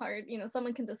happen. It's hard,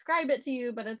 someone can describe it to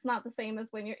you, but it's not the same as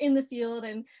when you're in the field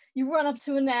and you run up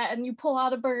to a net and you pull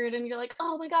out a bird and you're like,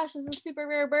 oh my gosh, this is a super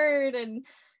rare bird,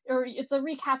 or it's a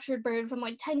recaptured bird from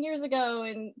like 10 years ago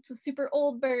and it's a super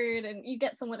old bird, and you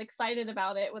get somewhat excited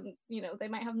about it when they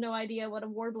might have no idea what a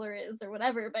warbler is or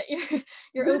whatever, but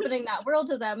you're opening that world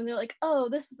to them and they're like, oh,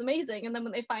 this is amazing. And then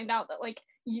when they find out that like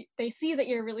they see that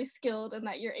you're really skilled and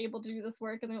that you're able to do this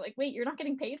work, and they're like, wait, you're not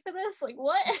getting paid for this? Like,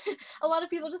 what? A lot of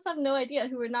people just have no idea,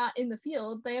 who are not in the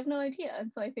field. They have no idea.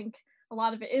 And so I think a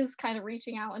lot of it is kind of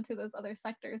reaching out into those other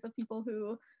sectors of people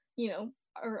who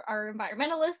are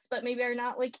environmentalists, but maybe are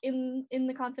not like in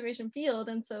the conservation field.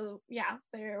 And so, yeah,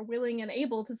 they're willing and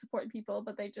able to support people,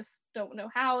 but they just don't know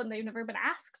how, and they've never been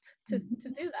asked to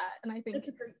do that. And I think that's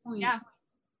a great point. Yeah.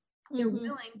 They're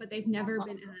willing, but they've never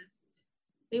been asked.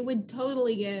 They would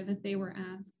totally give if they were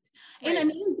asked. And Right.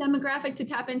 another demographic to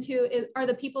tap into are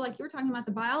the people like you were talking about,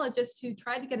 the biologists who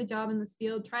tried to get a job in this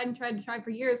field, tried for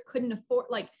years, couldn't afford,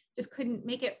 like just couldn't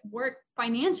make it work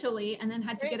financially, and then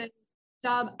had to get a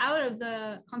job out of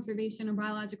the conservation or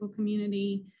biological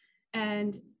community.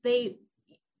 And I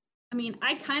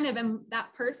kind of am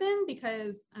that person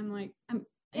because I'm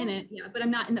in it, but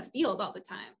I'm not in the field all the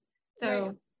time.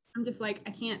 So I'm just like,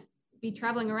 I can't be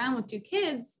traveling around with 2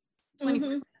 kids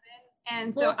 24/7.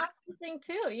 And so that's the thing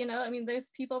too, there's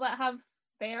people that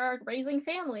they are raising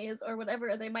families or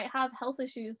whatever. They might have health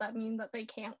issues that mean that they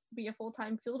can't be a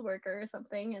full-time field worker or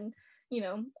something. And,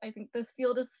 I think this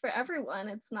field is for everyone.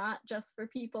 It's not just for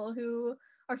people who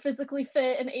are physically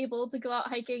fit and able to go out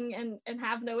hiking and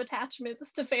have no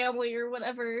attachments to family or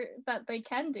whatever, that they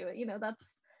can do it.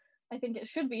 I think it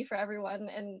should be for everyone,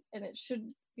 and it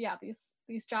should,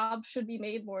 these jobs should be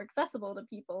made more accessible to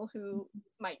people who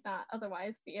might not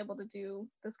otherwise be able to do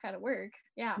this kind of work.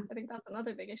 I think that's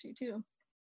another big issue too.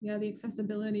 Yeah, the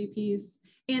accessibility piece.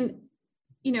 And,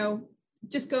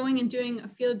 just going and doing a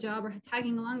field job or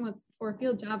tagging along for a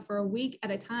field job for a week at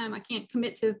a time, I can't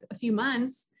commit to a few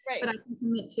months, but I can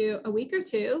commit to a week or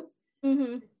 2.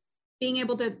 Being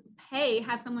able to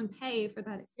have someone pay for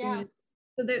that experience.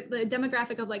 So the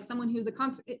demographic of like someone who's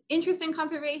interest in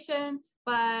conservation,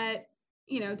 but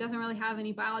doesn't really have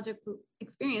any biological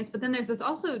experience. But then there's this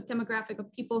also demographic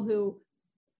of people who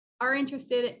are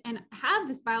interested and have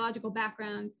this biological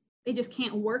background. They just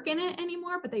can't work in it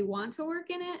anymore, but they want to work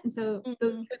in it. And so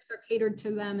those trips are catered to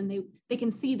them, and they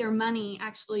can see their money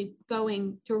actually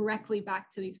going directly back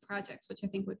to these projects, which I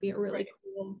think would be a really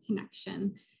cool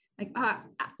connection. Like,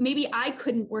 maybe I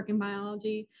couldn't work in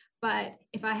biology, but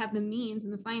if I have the means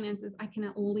and the finances, I can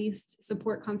at least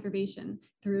support conservation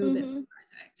through this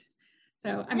project.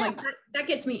 So I'm like, that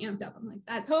gets me amped up. I'm like,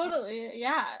 that's totally.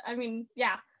 Yeah.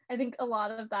 I think a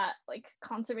lot of that like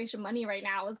conservation money right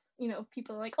now is,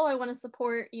 people are like, oh, I want to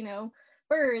support,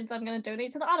 birds. I'm going to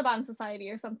donate to the Audubon Society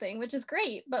or something, which is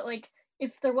great. But like,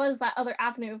 if there was that other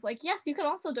avenue of like, yes, you can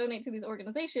also donate to these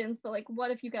organizations, but like,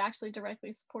 what if you could actually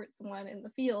directly support someone in the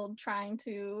field trying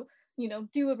to,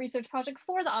 do a research project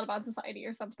for the Audubon Society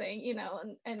or something,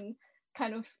 and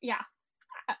kind of,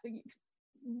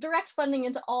 direct funding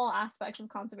into all aspects of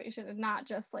conservation and not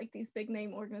just like these big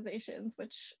name organizations,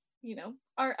 which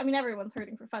everyone's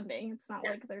hurting for funding. It's not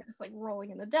like they're just like rolling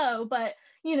in the dough, but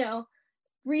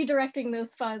redirecting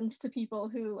those funds to people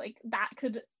who like that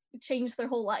could change their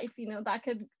whole life, that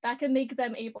could make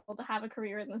them able to have a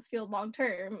career in this field long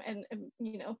term. And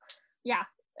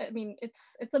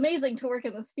it's amazing to work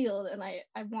in this field, and I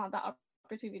want that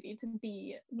opportunity to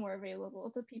be more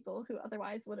available to people who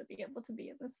otherwise wouldn't be able to be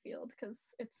in this field, because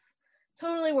it's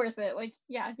totally worth it. Like,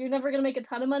 you're never gonna make a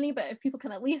ton of money, but if people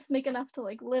can at least make enough to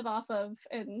like live off of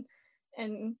and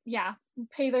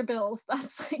pay their bills,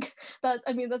 that's like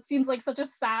that seems like such a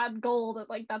sad goal that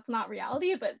like that's not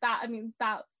reality, but that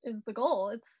is the goal.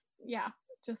 It's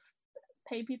just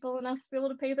pay people enough to be able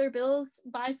to pay their bills,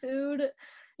 buy food,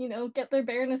 get their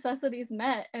bare necessities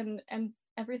met, and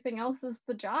everything else is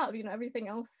the job. Everything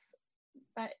else,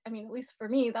 that at least for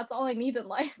me, that's all I need in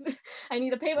life. I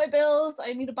need to pay my bills,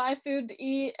 I need to buy food to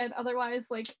eat, and otherwise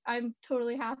like I'm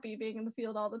totally happy being in the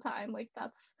field all the time. Like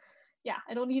that's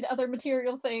I don't need other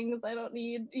material things. I don't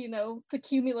need to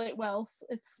accumulate wealth.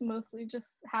 It's mostly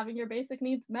just having your basic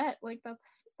needs met. Like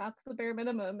that's the bare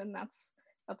minimum, and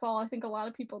that's all I think a lot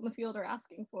of people in the field are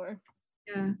asking for.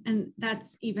 Yeah, and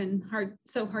that's even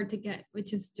so hard to get,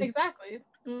 which is just exactly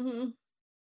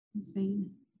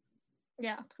insane.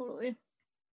 Yeah, totally.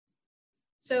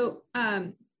 So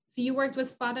so you worked with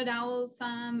spotted owls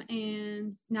some,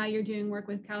 and now you're doing work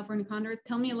with California condors.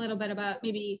 Tell me a little bit about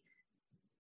maybe,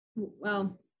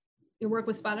 well, your work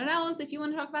with spotted owls, if you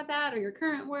want to talk about that, or your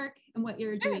current work and what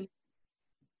you're doing.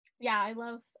 Yeah, I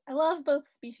love both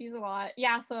species a lot.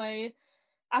 Yeah, so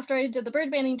after I did the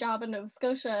bird banding job in Nova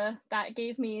Scotia, that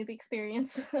gave me the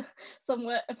experience,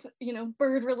 somewhat,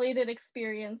 bird related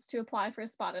experience to apply for a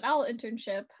spotted owl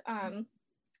internship.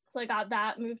 So I got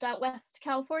that, moved out west to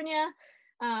California,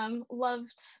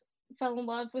 fell in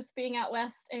love with being out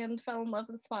west, and fell in love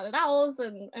with spotted owls,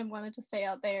 and wanted to stay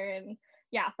out there. And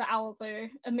yeah, the owls are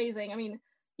amazing.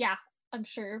 I'm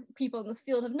sure people in this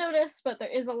field have noticed, but there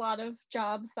is a lot of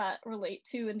jobs that relate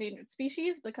to endangered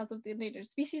species because of the Endangered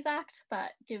Species Act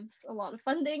that gives a lot of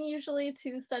funding usually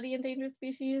to study endangered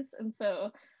species. And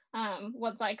so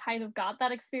once I kind of got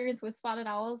that experience with spotted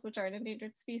owls, which are an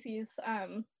endangered species, are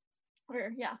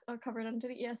covered under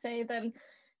the ESA, then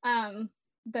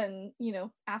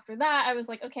after that I was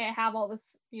like, okay, I have all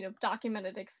this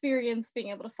documented experience being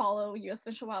able to follow U.S.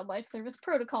 Fish and Wildlife Service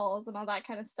protocols and all that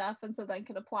kind of stuff, and so then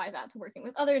could apply that to working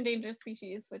with other endangered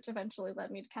species, which eventually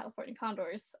led me to California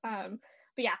condors. But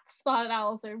yeah, spotted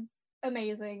owls are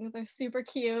amazing. They're super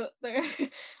cute.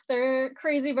 They're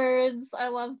crazy birds. I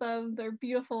love them. They're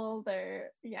beautiful. I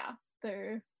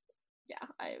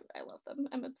love them.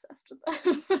 I'm obsessed with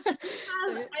them.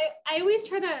 I always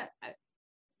try to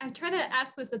I try to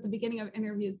ask this at the beginning of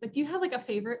interviews, but do you have like a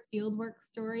favorite fieldwork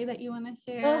story that you want to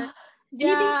share? Yeah.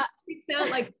 Anything that sticks out,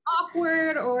 like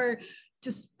awkward or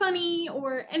just funny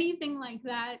or anything like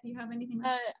that? Do you have anything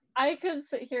like that? I could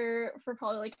sit here for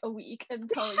probably like a week and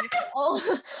tell you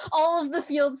all of the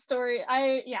field story.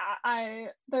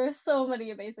 There's so many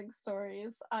amazing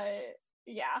stories.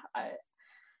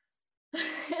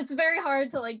 It's very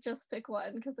hard to like just pick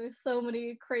one because there's so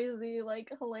many crazy,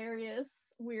 like hilarious,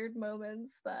 weird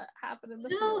moments that happen in the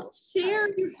field.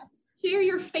 Share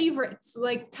your favorites,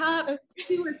 like top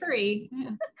 2 or 3. Yeah.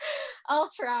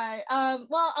 I'll try.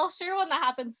 Well, I'll share one that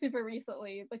happened super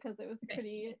recently because it was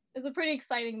a pretty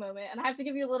exciting moment, and I have to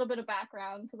give you a little bit of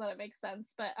background so that it makes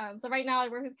sense. But so right now I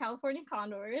work with California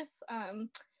condors.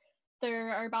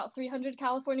 There are about 300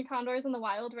 California condors in the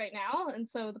wild right now, and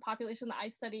so the population that I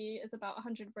study is about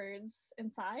 100 birds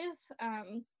in size.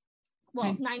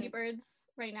 90 birds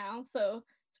right now, so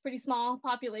it's a pretty small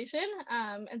population.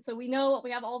 And so we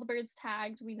have all the birds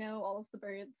tagged. We know all of the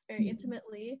birds very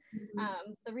intimately.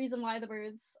 The reason why the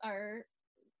birds are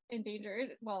endangered,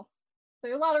 well,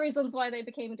 there are a lot of reasons why they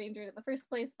became endangered in the first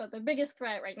place, but the biggest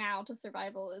threat right now to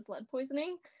survival is lead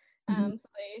poisoning. So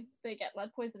they get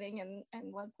lead poisoning,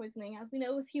 and lead poisoning, as we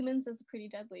know with humans, is pretty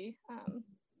deadly.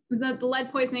 Is that the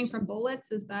lead poisoning from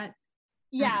bullets? Is that?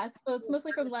 Yeah, it's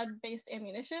mostly from lead-based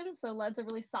ammunition. So lead's a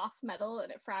really soft metal,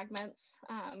 and it fragments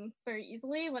very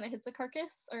easily when it hits a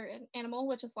carcass or an animal,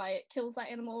 which is why it kills that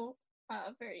animal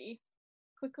very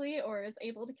quickly, or is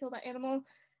able to kill that animal.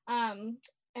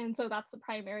 And so that's the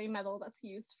primary metal that's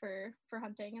used for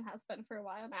hunting, and has been for a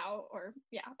while now. Or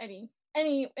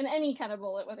any kind of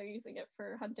bullet, whether you're using it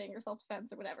for hunting or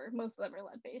self-defense or whatever, most of them are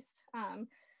lead-based.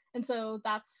 And so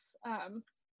that's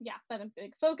been a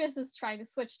big focus, is trying to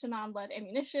switch to non-lead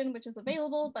ammunition, which is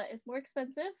available but is more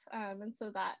expensive. And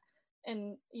so that,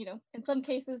 in some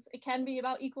cases it can be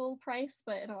about equal price,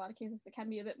 but in a lot of cases it can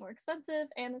be a bit more expensive,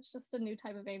 and it's just a new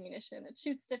type of ammunition. It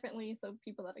shoots differently, so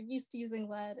people that are used to using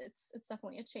lead, it's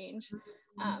definitely a change.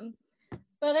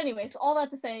 But anyways, all that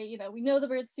to say, we know the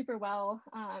birds super well.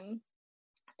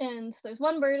 And there's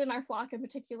one bird in our flock in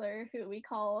particular who we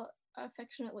call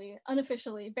affectionately,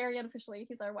 very unofficially,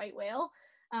 he's our white whale.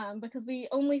 Because we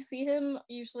only see him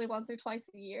usually once or twice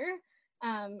a year.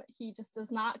 He just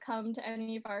does not come to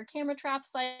any of our camera trap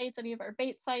sites, any of our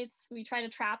bait sites. We try to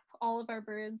trap all of our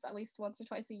birds at least once or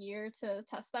twice a year to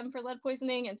test them for lead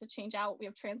poisoning and to change out. We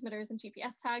have transmitters and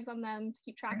GPS tags on them to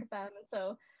keep track of them. And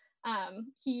so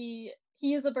he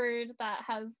is a bird that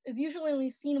is usually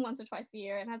only seen once or twice a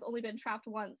year, and has only been trapped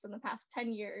once in the past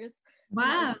 10 years.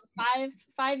 Wow.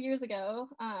 5 years ago.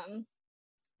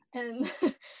 And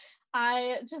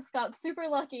I just got super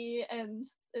lucky, and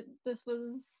this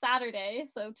was Saturday,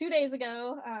 so 2 days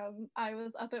ago. I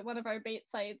was up at one of our bait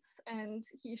sites, and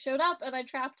he showed up, and I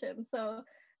trapped him. So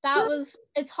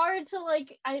it's hard to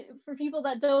for people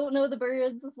that don't know the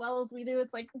birds as well as we do,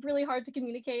 it's like really hard to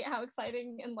communicate how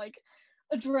exciting and like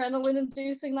adrenaline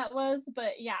inducing that was.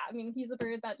 But yeah, I mean, he's a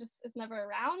bird that just is never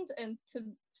around, and to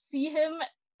see him,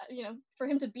 for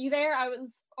him to be there, I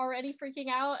was already freaking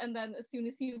out. And then as soon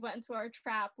as he went into our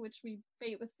trap, which we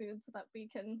bait with food so that we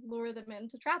can lure them in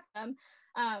to trap them,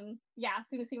 as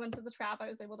soon as he went to the trap, I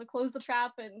was able to close the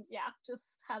trap, and just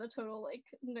had a total like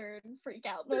nerd freak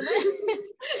out moment.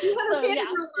 So yeah,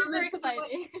 super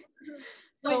exciting.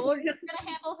 So we're gonna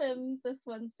handle him this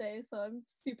Wednesday, so I'm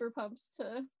super pumped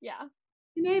to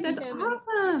that's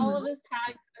awesome. All of his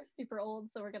tags are super old,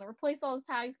 so we're gonna replace all his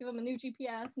tags, give him a new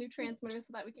GPS, new transmitter, so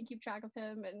that we can keep track of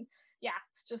him. And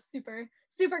it's just super,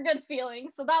 super good feeling.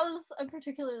 So that was a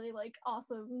particularly like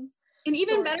awesome. And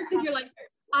even better because you're like,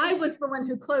 I was the one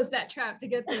who closed that trap to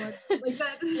get the one like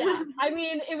that. Yeah, I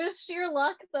mean, it was sheer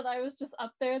luck that I was just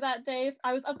up there that day.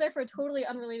 I was up there for a totally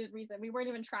unrelated reason. We weren't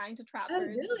even trying to trap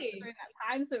birds during that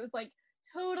time, so it was like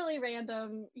totally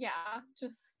random.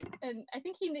 And I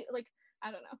think he knew, like, I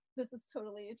don't know, this is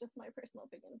totally just my personal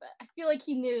opinion, but I feel like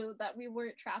he knew that we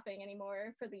weren't trapping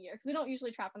anymore for the year, because we don't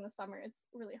usually trap in the summer. It's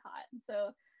really hot. So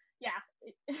yeah,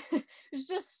 it was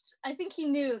just, I think he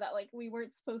knew that like we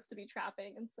weren't supposed to be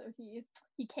trapping, and so he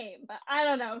came. But I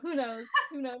don't know, who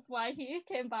knows why he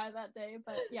came by that day.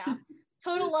 But yeah,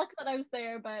 total luck that I was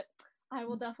there. But I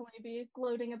will definitely be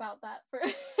gloating about that for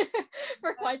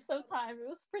for quite some time. It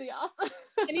was pretty awesome.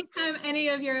 Anytime any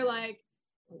of your like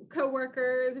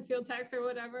coworkers or field techs or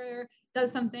whatever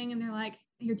does something and they're like,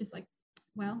 you're just like,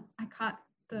 well, I caught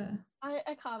the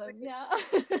I caught him, yeah.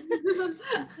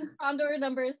 Condor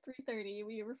number is 330.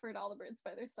 We refer to all the birds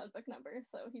by their stud book number,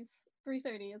 so he's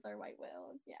 330 is our white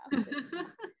whale. Yeah,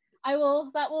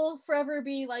 that will forever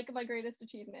be like my greatest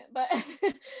achievement. But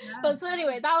but so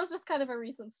anyway, that was just kind of a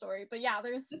recent story. But yeah,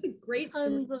 there's That's a great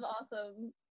tons story.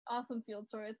 of awesome field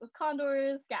stories with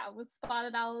condors. Yeah, with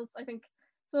spotted owls. I think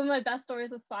some of my best stories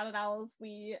with spotted owls,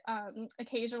 we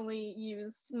occasionally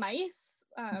used mice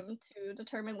to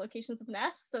determine locations of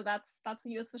nests. So that's a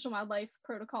U.S. Fish and Wildlife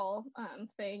protocol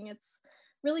thing. It's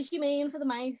really humane for the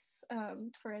mice.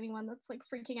 For anyone that's like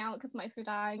freaking out because mice are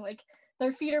dying, like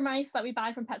they're feeder mice that we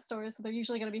buy from pet stores, so they're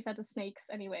usually going to be fed to snakes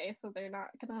anyway, so they're not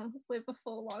going to live a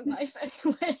full long life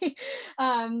anyway.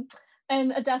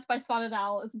 And a death by spotted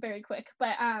owl is very quick,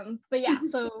 but yeah,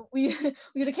 so we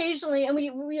would occasionally, and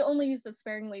we only used it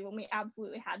sparingly when we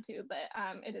absolutely had to, but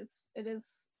it is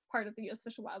part of the U.S.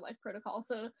 Fish and Wildlife protocol.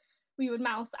 So we would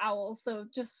mouse owls. So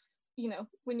just,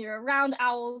 when you're around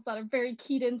owls that are very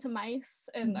keyed into mice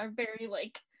and are very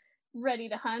like ready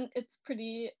to hunt, it's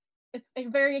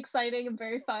very exciting and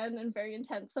very fun and very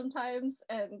intense sometimes.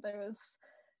 And there was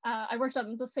I worked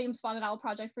on the same spotted owl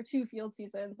project for 2 field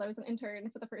seasons. I was an intern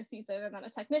for the first season and then a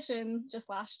technician just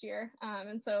last year.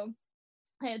 And so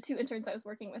I had 2 interns I was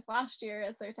working with last year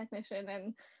as their technician,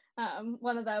 and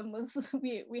one of them was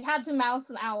we had to mouse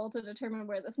an owl to determine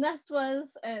where this nest was,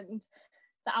 and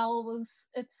the owl was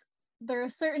there are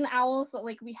certain owls that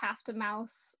like we have to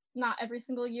mouse not every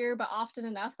single year, but often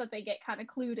enough that they get kind of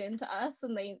clued into us,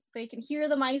 and they can hear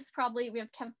the mice. Probably we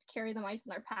have to carry the mice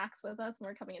in our packs with us when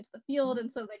we're coming into the field,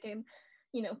 and so they can,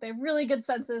 they have really good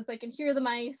senses. They can hear the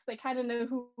mice. They kind of know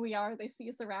who we are. They see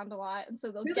us around a lot, and so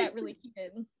they'll get really keyed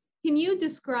in. Can you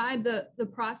describe the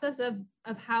process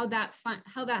of how that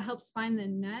helps find the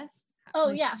nest?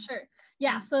 Oh, yeah, sure.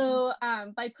 Yeah, so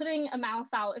by putting a mouse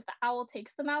out, if the owl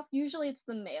takes the mouse, usually it's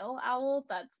the male owl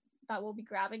that will be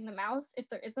grabbing the mouse if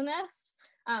there is a nest,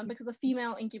 because the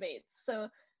female incubates. So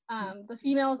the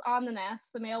female is on the nest,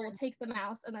 the male will take the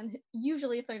mouse, and then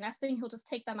usually if they're nesting, he'll just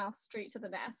take that mouse straight to the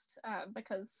nest,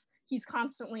 because he's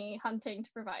constantly hunting to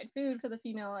provide food for the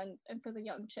female and for the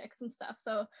young chicks and stuff.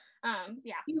 So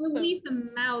yeah. You release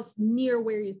the mouse near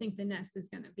where you think the nest is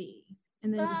going to be.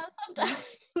 And then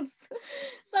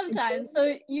sometimes.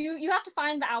 So you have to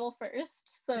find the owl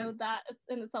first. So that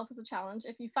in itself is a challenge.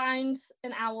 If you find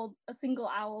a single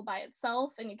owl by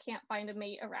itself, and you can't find a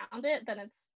mate around it, then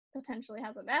it's potentially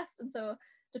has a nest. And so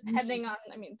depending on,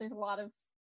 there's a lot of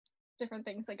different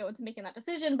things that go into making that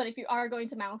decision. But if you are going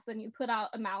to mouse, then you put out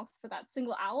a mouse for that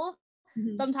single owl.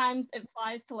 Sometimes it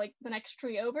flies to like the next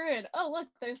tree over, and oh look,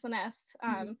 there's the nest.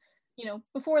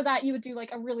 Before that, you would do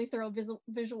like a really thorough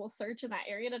visual search in that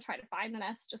area to try to find the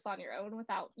nest just on your own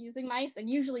without using mice. And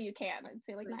usually you can, I'd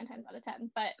say like 9 times out of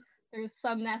 10. But there's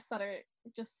some nests that are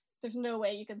just, there's no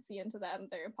way you can see into them.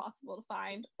 They're impossible to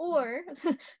find. Or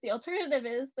the alternative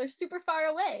is they're super far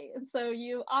away. And so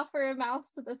you offer a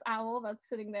mouse to this owl that's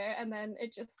sitting there, and then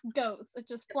it just goes, it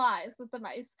just flies with the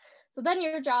mice. So then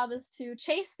your job is to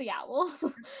chase the owl,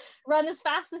 run as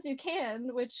fast as you can,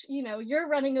 which, you're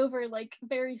running over like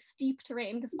very steep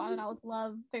terrain, because spotted owls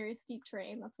love very steep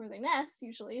terrain. That's where they nest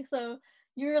usually. So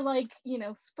you're like,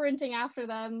 sprinting after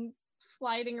them,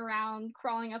 sliding around,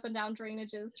 crawling up and down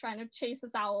drainages, trying to chase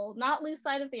this owl, not lose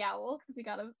sight of the owl, because you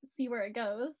got to see where it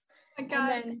goes.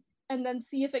 And then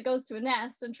see if it goes to a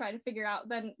nest and try to figure out,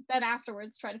 then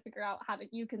afterwards try to figure out how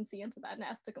you can see into that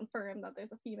nest to confirm that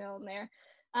there's a female in there.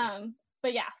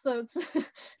 But yeah, so it's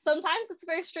sometimes it's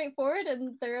very straightforward,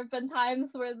 and there have been times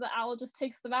where the owl just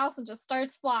takes the mouse and just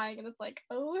starts flying, and it's like,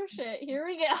 oh shit, here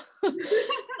we go.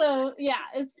 So yeah,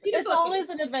 it's always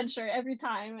an adventure every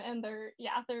time, and there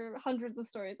are hundreds of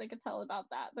stories I could tell about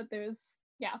that. But there's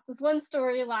this one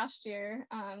story last year.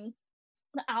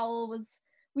 The owl was,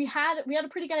 we had a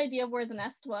pretty good idea of where the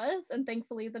nest was, and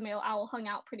thankfully the male owl hung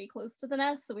out pretty close to the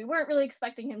nest, so we weren't really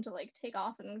expecting him to like take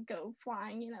off and go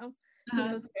flying, who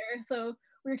knows where. So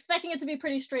we were expecting it to be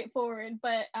pretty straightforward,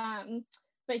 but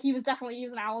he was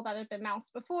an owl that had been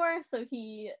moused before, so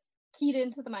he keyed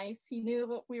into the mice. He knew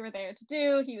what we were there to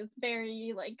do. He was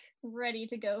very like ready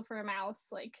to go for a mouse.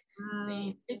 Like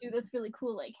they do this really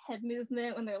cool like head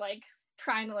movement when they're like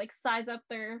trying to like size up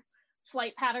their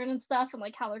flight pattern and stuff and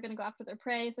like how they're going to go after their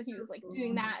prey. So he was like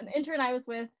doing that. And the intern I was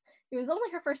with, it was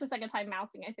only her first or second time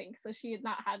mousing, I think. So she had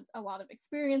not had a lot of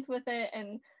experience with it,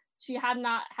 and she had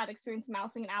not had experience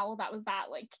mousing an owl that was that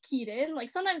like keyed in.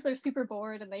 Like sometimes they're super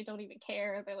bored and they don't even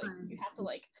care. They're like, you have to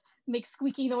like make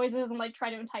squeaky noises and like try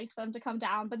to entice them to come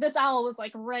down. But this owl was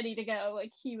like ready to go.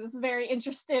 Like he was very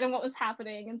interested in what was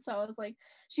happening. And so I was like,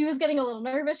 she was getting a little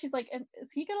nervous. She's like, is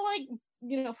he gonna like,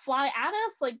 you know, fly at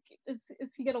us? Like, is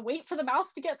he gonna wait for the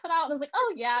mouse to get put out? And I was like,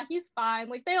 oh yeah, he's fine.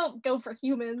 Like they don't go for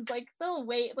humans. Like they'll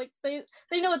wait. Like they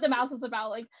know what the mouse is about.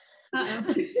 Like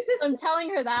I'm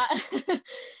telling her that.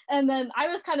 And then I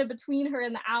was kind of between her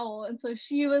and the owl. And so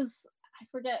she was,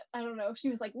 I don't know, she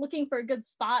was like looking for a good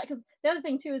spot, because the other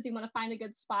thing too is you want to find a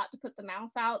good spot to put the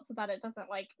mouse out so that it doesn't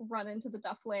like run into the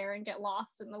duff layer and get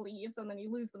lost in the leaves and then you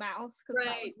lose the mouse.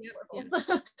 Right.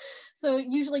 So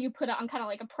usually you put it on kind of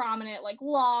like a prominent like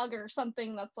log or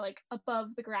something that's like above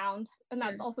the ground, and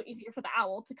that's also easier for the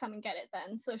owl to come and get it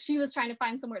then. So she was trying to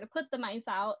find somewhere to put the mice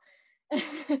out.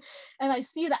 And I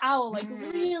see the owl like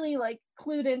really like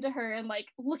clued into her and like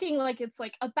looking like it's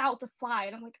like about to fly,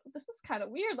 and I'm like, this is kind of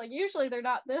weird, like usually they're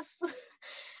not this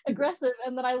aggressive.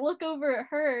 And then I look over at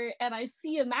her and I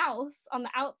see a mouse on the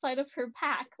outside of her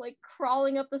pack like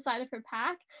crawling up the side of her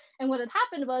pack. And what had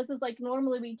happened was is like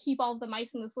normally we keep all of the mice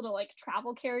in this little like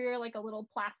travel carrier, like a little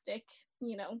plastic,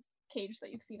 you know, cage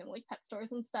that you've seen in like pet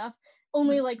stores and stuff,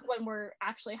 only like when we're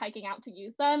actually hiking out to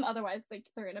use them. Otherwise like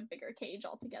they're in a bigger cage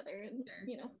altogether and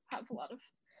you know have a lot of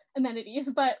amenities.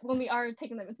 But when we are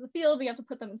taking them into the field, we have to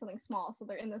put them in something small, so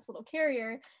they're in this little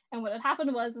carrier. And what had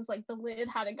happened was is like the lid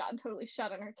hadn't gotten totally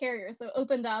shut on her carrier, so it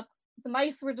opened up, the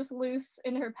mice were just loose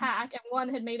in her pack, and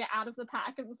one had made it out of the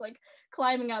pack and was like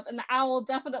climbing up, and the owl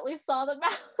definitely saw the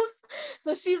mouse.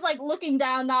 So she's like looking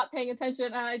down, not paying attention,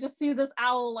 and I just see this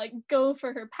owl like go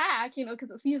for her pack, you know,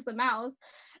 because it sees the mouse.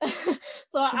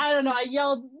 So I don't know, I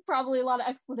yelled probably a lot of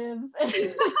expletives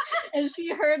and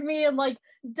she heard me and like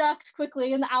ducked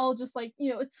quickly, and the owl just like,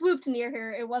 you know, it swooped near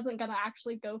her. It wasn't gonna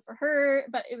actually go for her,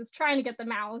 but it was trying to get the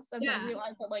mouse, and then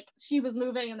realized that like she was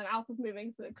moving and the mouse was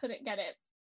moving, so it couldn't get it.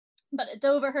 But it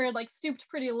dove over her, like stooped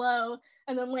pretty low,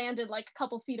 and then landed like a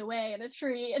couple feet away in a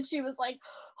tree. And she was like,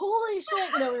 holy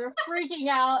shit, you know, we were freaking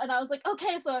out. And I was like,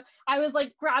 okay. So I was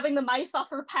like grabbing the mice off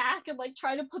her pack and like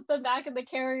trying to put them back in the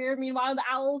carrier. Meanwhile, the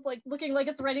owl's like looking like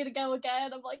it's ready to go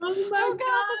again. I'm like, oh God,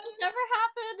 this never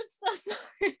happened. I'm so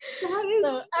sorry.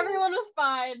 So everyone was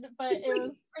fine, but it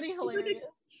was pretty hilarious. Like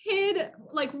a kid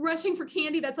like rushing for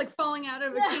candy that's like falling out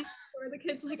of a candy store. The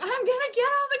kid's like, I'm gonna get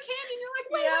all the candy, and you're like,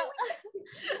 wait.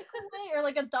 Or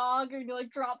like a dog, or you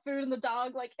like drop food and the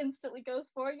dog like instantly goes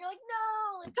for it. You're like,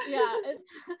 no. Like, yeah,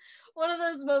 it's one of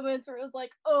those moments where it was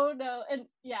like, oh no. And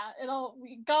yeah,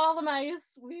 we got all the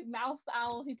mice, we moused the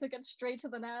owl, he took it straight to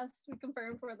the nest, we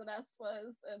confirmed where the nest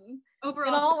was, and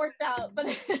overall it all worked out. But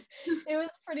it was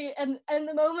pretty, and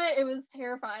the moment it was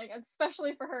terrifying,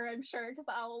 especially for her, I'm sure, because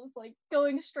the owl was like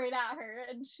going straight at her,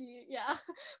 and she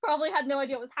probably had no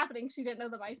idea what was happening. She didn't know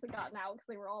the mice had gotten out because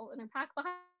they were all in her pack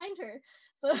behind her.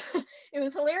 So it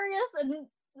was hilarious and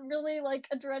really like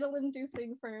adrenaline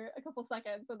inducing for a couple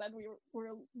seconds, and then we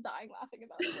were dying laughing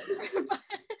about it. But,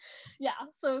 yeah,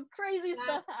 so crazy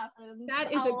stuff happened.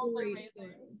 That is a great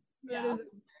story. That is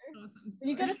awesome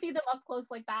story. You get to see them up close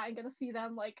like that and get to see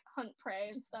them like hunt prey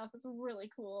and stuff. It's really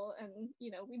cool. And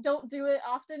you know, we don't do it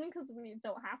often because we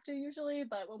don't have to usually,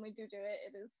 but when we do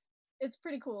it, it's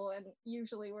pretty cool, and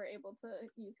usually we're able to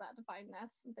use that to find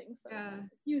nests and things. So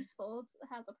it's useful. It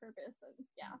has a purpose, and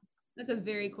that's a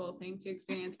very cool thing to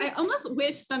experience. I almost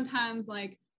wish sometimes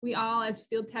like we all as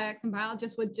field techs and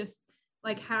biologists would just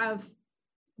like have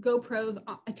GoPros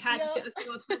attached to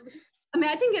us.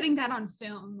 Imagine getting that on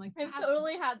film. Like I've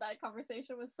totally had that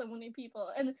conversation with so many people.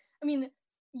 And I mean,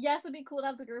 yes, it'd be cool to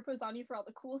have the GoPros on you for all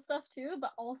the cool stuff too,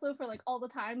 but also for like all the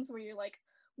times where you're like,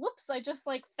 whoops, I just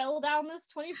like fell down this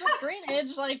 20-foot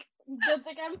drainage, like good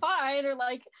thing I'm fine, or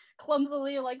like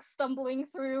clumsily like stumbling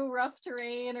through rough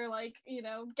terrain, or like, you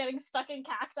know, getting stuck in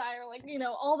cacti, or like, you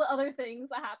know, all the other things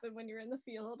that happen when you're in the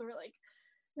field, or like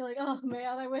you're like, oh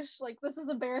man, I wish like this is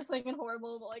embarrassing and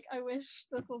horrible, but like I wish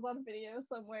this was on video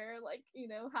somewhere, like, you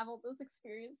know, have all this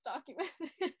experience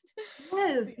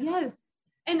documented. Yes.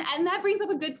 And that brings up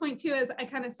a good point too, as I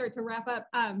kind of start to wrap up.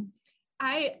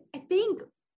 I think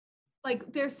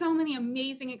like there's so many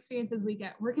amazing experiences we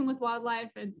get working with wildlife,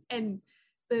 and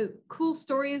the cool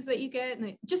stories that you get,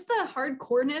 and just the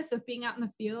hardcoreness of being out in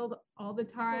the field all the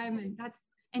time.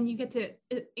 And you get to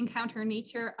encounter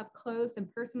nature up close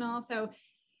and personal. So,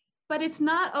 but it's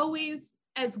not always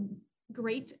as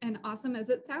great and awesome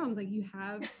as it sounds. Like you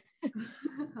have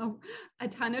a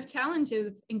ton of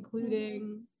challenges,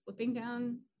 including slipping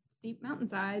down steep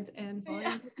mountainsides and falling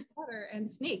into the water,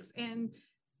 and snakes and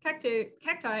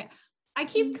cacti. I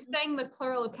keep saying the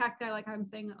plural of cacti like I'm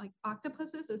saying that like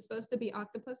octopuses is supposed to be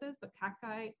octopuses, but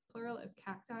cacti plural is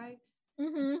cacti.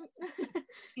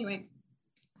 Anyway,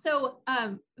 so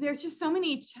there's just so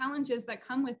many challenges that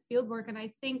come with fieldwork, and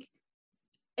I think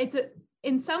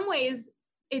in some ways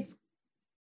it's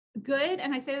good,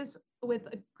 and I say this with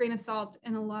a grain of salt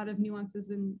and a lot of nuances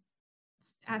and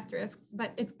asterisks,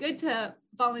 but it's good to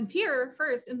volunteer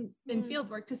first in field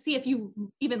work to see if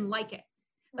you even like it.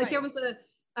 Like there was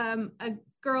a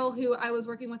girl who I was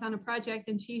working with on a project,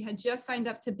 and she had just signed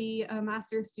up to be a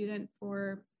master's student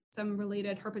for some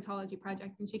related herpetology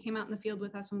project, and she came out in the field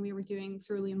with us when we were doing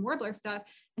cerulean warbler stuff,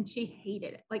 and she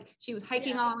hated it. Like she was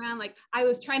hiking all around. Like I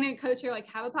was trying to coach her, like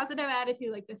have a positive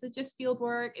attitude, like this is just field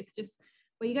work, it's just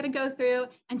what you got to go through.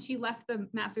 And she left the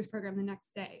master's program the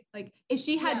next day. Like if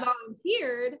she had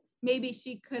volunteered, maybe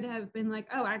she could have been like,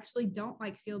 oh, I actually don't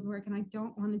like field work and I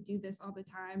don't want to do this all the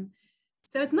time.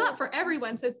 So it's not for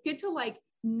everyone. So it's good to like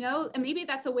know, and maybe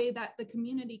that's a way that the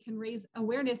community can raise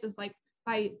awareness, is like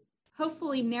by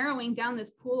hopefully narrowing down this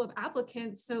pool of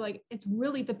applicants. So like it's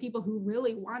really the people who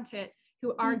really want it,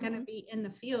 who are going to be in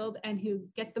the field and who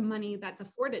get the money that's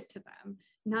afforded to them,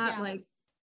 not like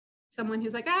someone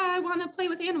who's like, I want to play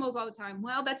with animals all the time.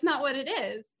 Well, that's not what it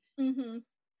is. Like,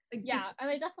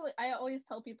 and I always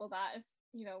tell people that if,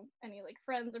 you know, any like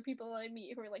friends or people I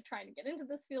meet who are like trying to get into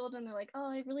this field and they're like, oh,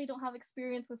 I really don't have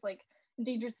experience with like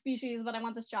endangered species, but I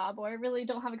want this job, or I really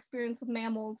don't have experience with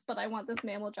mammals, but I want this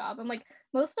mammal job. I'm like,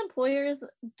 most employers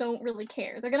don't really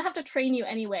care. They're gonna have to train you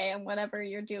anyway on whatever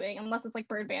you're doing, unless it's like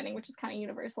bird banding, which is kind of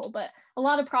universal. But a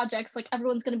lot of projects, like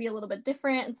everyone's gonna be a little bit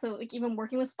different, and so like even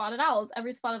working with spotted owls,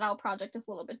 every spotted owl project is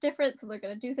a little bit different, so they're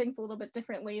gonna do things a little bit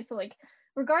differently. So like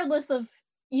regardless of,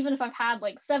 even if I've had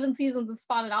like 7 seasons of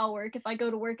spotted owl work, if I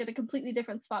go to work at a completely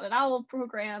different spotted owl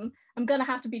program, I'm gonna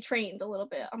have to be trained a little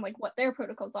bit on like what their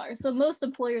protocols are. So most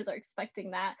employers are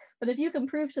expecting that. But if you can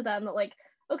prove to them that like,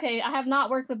 okay, I have not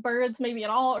worked with birds maybe at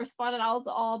all, or spotted owls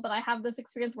at all, but I have this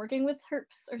experience working with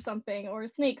herps or something, or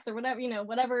snakes or whatever, you know,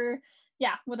 whatever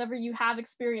you have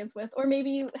experience with, or maybe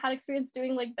you had experience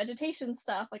doing like vegetation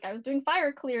stuff, like I was doing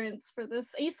fire clearance for this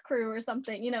ACE crew or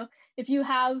something, you know, if you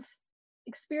have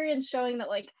experience showing that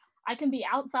like I can be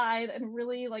outside in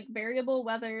really like variable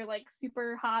weather, like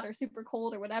super hot or super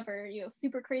cold or whatever, you know,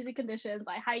 super crazy conditions.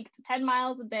 I hiked 10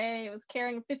 miles a day, I was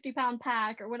carrying a 50-pound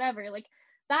pack or whatever. Like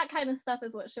that kind of stuff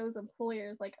is what shows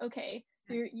employers like, okay,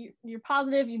 you're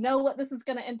positive, you know what this is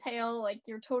going to entail, like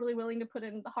you're totally willing to put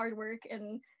in the hard work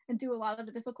and do a lot of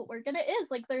the difficult work. And it is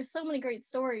like there's so many great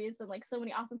stories and like so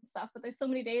many awesome stuff, but there's so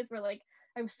many days where like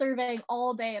I was surveying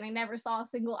all day and I never saw a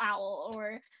single owl,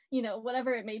 or you know,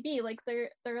 whatever it may be. Like there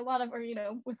are a lot of, or you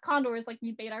know, with condors, like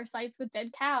we bait our sites with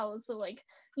dead cows, so like,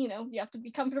 you know, you have to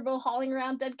be comfortable hauling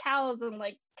around dead cows and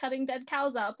like cutting dead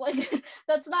cows up. Like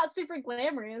that's not super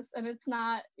glamorous, and it's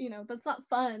not, you know, that's not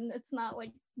fun, it's not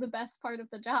like the best part of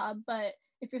the job. But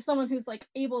if you're someone who's like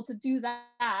able to do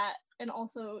that and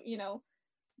also, you know,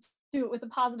 do it with a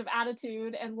positive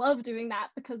attitude and love doing that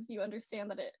because you understand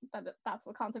that's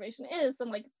what conservation is, then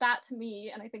like that to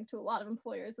me, and I think to a lot of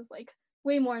employers, is like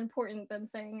way more important than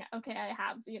saying, okay, I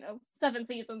have, you know, 7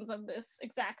 seasons of this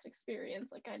exact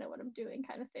experience, like I know what I'm doing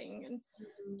kind of thing. And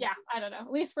yeah, I don't know,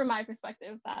 at least from my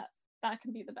perspective, that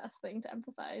can be the best thing to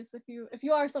emphasize if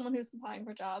you are someone who's applying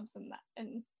for jobs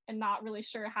and not really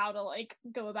sure how to like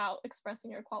go about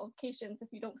expressing your qualifications if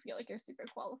you don't feel like you're super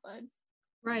qualified.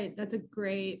 Right. That's a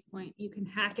great point. You can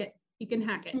hack it. You can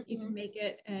make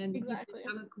it, and you can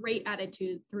have a great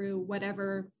attitude through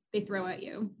whatever they throw at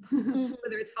you,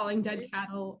 whether it's hauling dead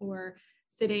cattle or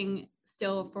sitting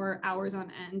still for hours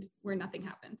on end where nothing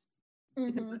happens.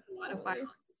 Because that's a lot of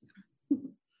biology.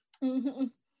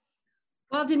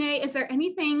 Well, Danae, is there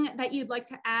anything that you'd like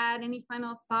to add? Any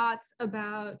final thoughts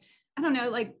about, I don't know,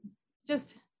 like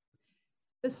just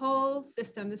this whole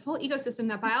system, this whole ecosystem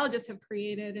that biologists have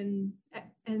created, and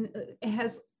it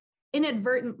has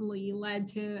inadvertently led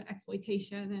to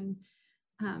exploitation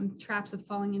and traps of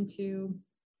falling into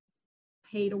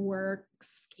pay to work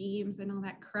schemes and all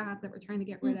that crap that we're trying to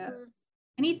get rid of.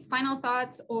 Any final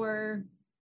thoughts, or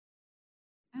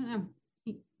I don't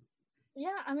know?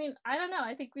 Yeah, I mean, I don't know.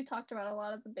 I think we talked about a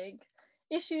lot of the big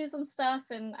issues and stuff.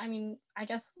 And I mean, I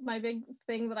guess my big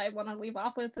thing that I want to leave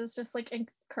off with is just like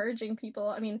encouraging people.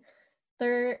 I mean,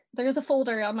 there's a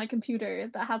folder on my computer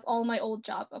that has all my old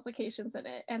job applications in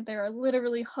it, and there are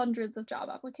literally hundreds of job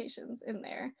applications in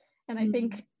there. And I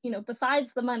think, you know,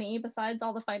 besides the money, besides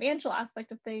all the financial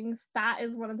aspect of things, that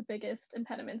is one of the biggest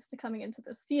impediments to coming into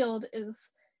this field, is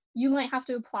you might have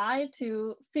to apply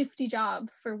to 50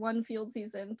 jobs for one field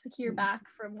season to hear Mhm. back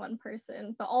from one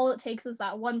person, but all it takes is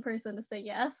that one person to say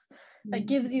yes. That Mhm.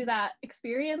 gives you that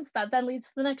experience that then leads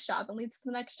to the next job and leads to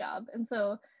the next job. And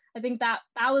so I think that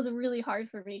was really hard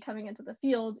for me coming into the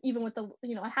field, even with the,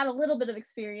 I had a little bit of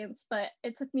experience, but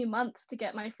it took me months to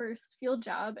get my first field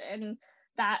job. And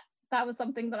that was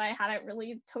something that I hadn't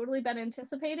really totally been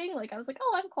anticipating. Like I was like,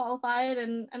 oh, I'm qualified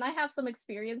and I have some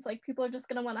experience. Like people are just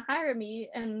gonna want to hire me.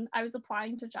 And I was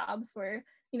applying to jobs where,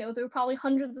 there were probably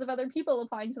hundreds of other people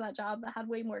applying to that job that had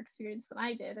way more experience than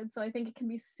I did. And so I think it can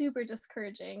be super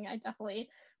discouraging. I definitely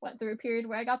went through a period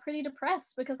where I got pretty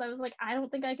depressed because I was like, I don't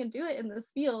think I can do it in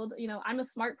this field. I'm a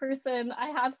smart person. I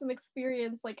have some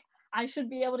experience. Like I should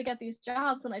be able to get these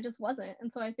jobs, and I just wasn't.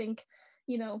 And so I think,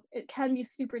 it can be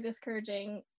super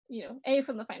discouraging, A,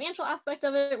 from the financial aspect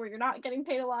of it, where you're not getting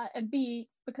paid a lot, and B,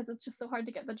 because it's just so hard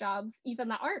to get the jobs, even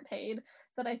that aren't paid,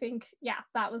 that I think, yeah,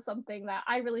 that was something that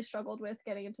I really struggled with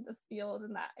getting into this field.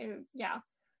 And that, I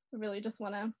really just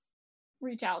want to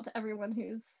reach out to everyone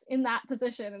who's in that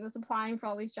position and is applying for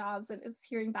all these jobs and is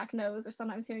hearing back no's, or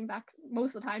sometimes hearing back,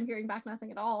 most of the time hearing back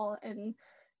nothing at all. And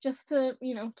just to,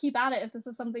 keep at it. If this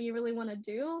is something you really want to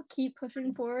do, keep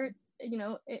pushing for it.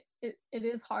 It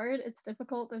is hard, it's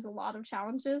difficult, there's a lot of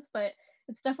challenges, but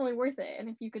it's definitely worth it. And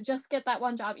if you could just get that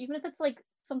one job, even if it's like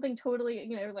something totally,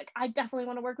 like I definitely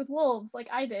want to work with wolves like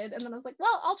I did, and then I was like,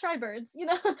 well, I'll try birds,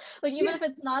 like even if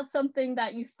it's not something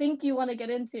that you think you want to get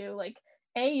into, like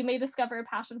A, you may discover a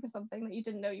passion for something that you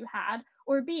didn't know you had,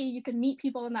 or B, you can meet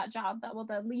people in that job that will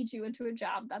then lead you into a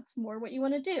job that's more what you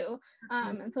want to do.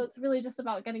 And so it's really just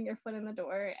about getting your foot in the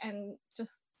door and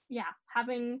just, yeah,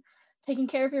 taking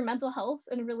care of your mental health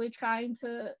and really trying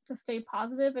to stay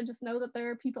positive, and just know that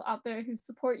there are people out there who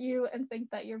support you and think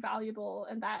that you're valuable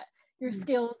and that your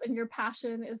skills and your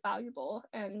passion is valuable.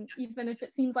 And even if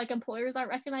it seems like employers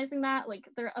aren't recognizing that, like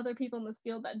there are other people in this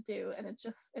field that do. And it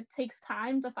takes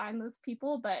time to find those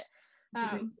people, but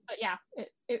yeah,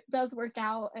 it does work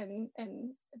out, and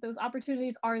those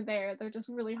opportunities are there. They're just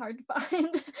really hard to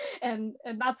find. And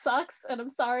that sucks, and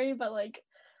I'm sorry, but like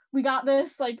we got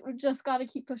this. Like we just got to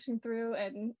keep pushing through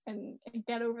and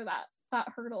get over that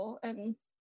hurdle. And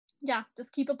yeah,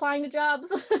 just keep applying to jobs.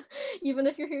 Even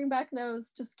if you're hearing back no's,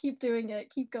 just keep doing it,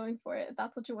 keep going for it if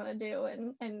that's what you want to do,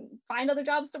 and find other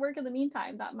jobs to work in the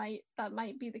meantime. That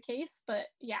might be the case, but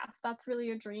yeah, if that's really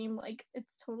your dream, like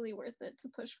it's totally worth it to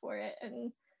push for it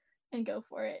and go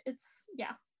for it. It's,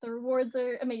 yeah, the rewards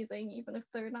are amazing even if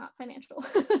they're not financial.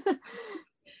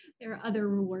 There are other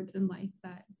rewards in life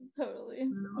that Totally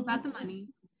about the money.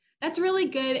 That's really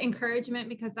good encouragement,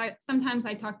 because sometimes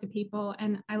I talk to people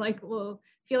and I will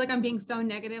feel like I'm being so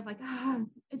negative, like,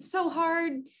 it's so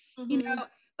hard,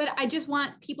 but I just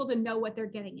want people to know what they're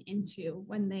getting into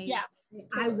when they,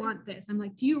 I want this. I'm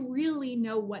like, do you really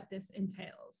know what this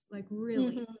entails? Like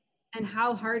really? And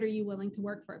how hard are you willing to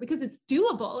work for it? Because it's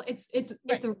doable. It's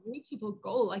a reachable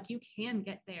goal. Like you can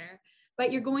get there,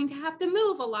 but you're going to have to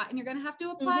move a lot, and you're going to have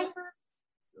to apply for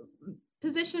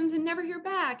positions and never hear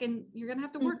back, and you're gonna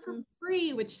have to work for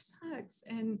free, which sucks.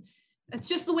 And that's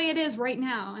just the way it is right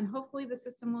now. And hopefully the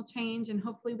system will change, and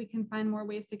hopefully we can find more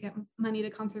ways to get money to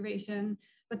conservation,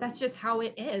 but that's just how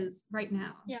it is right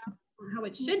now. How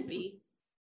it should be,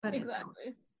 but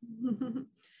exactly.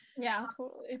 Yeah,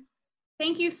 totally.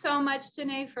 Thank you so much,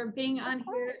 Janae, for being on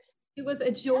here. It was a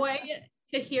joy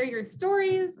to hear your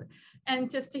stories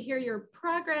and just to hear your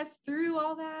progress through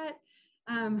all that,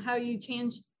 how you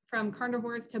changed from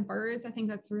carnivores to birds. I think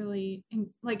that's really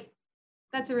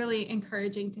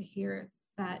encouraging to hear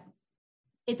that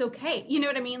it's okay. You know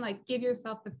what I mean? Like give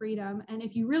yourself the freedom. And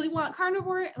if you really want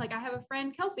carnivore, like I have a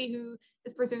friend, Kelsey, who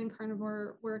is pursuing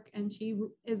carnivore work, and she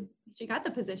got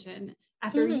the position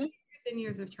after years and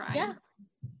years of trying. Yeah.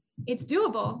 It's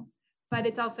doable, but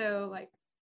it's also like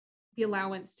the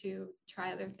allowance to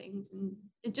try other things. And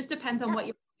it just depends on what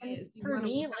your is. For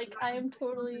me, like I am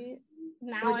totally,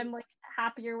 now I'm like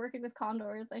happier working with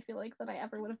condors, I feel like, than I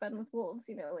ever would have been with wolves.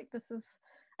 Like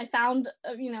I found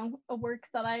a work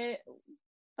that I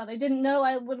didn't know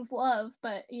I would have loved,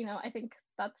 but I think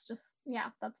that's just,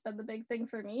 that's been the big thing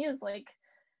for me, is like,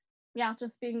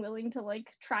 just being willing to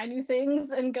like try new things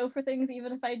and go for things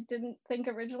even if I didn't think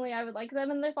originally I would like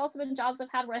them. And there's also been jobs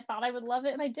I've had where I thought I would love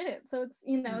it and I didn't. So it's,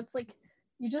 it's like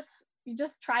you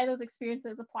just try those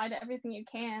experiences, apply to everything you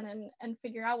can, and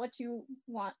figure out what you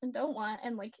want and don't want.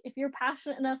 And like if you're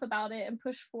passionate enough about it and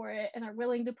push for it and are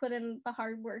willing to put in the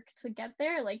hard work to get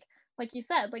there, like you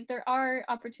said, like there are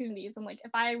opportunities. And like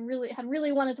if I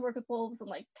really wanted to work with wolves and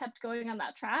like kept going on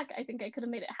that track, I think I could have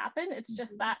made it happen. It's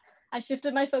just that I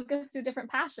shifted my focus to a different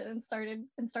passion and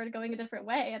started going a different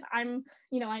way. And I'm,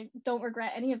 I don't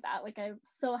regret any of that. Like, I'm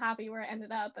so happy where I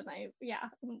ended up, and I'm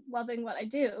loving what I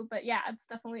do. But yeah, it's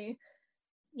definitely,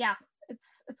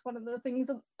 it's one of the things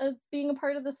of being a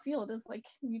part of this field is like,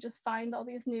 you just find all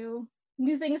these new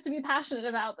things to be passionate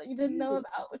about that you didn't know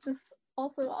about, which is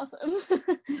also awesome.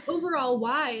 Overall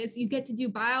wise, you get to do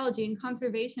biology and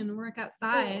conservation and work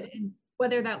outside, and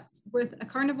whether that's with a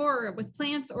carnivore or with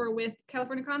plants or with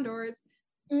California condors,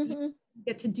 you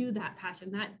get to do that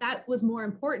passion. That was more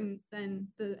important than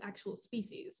the actual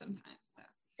species sometimes. So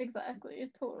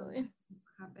exactly, totally.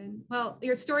 Well,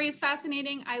 your story is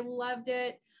fascinating. I loved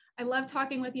it. I love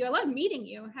talking with you. I love meeting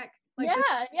you. Heck, like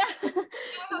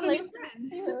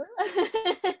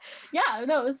yeah,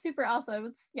 no, it was super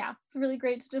awesome. It's really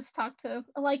great to just talk to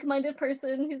a like-minded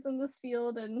person who's in this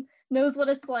field and knows what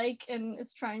it's like and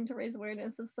is trying to raise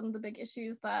awareness of some of the big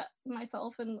issues that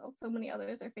myself and so many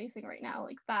others are facing right now.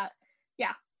 Like that,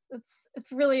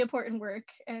 it's really important work.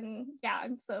 And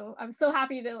I'm so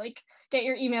happy to like get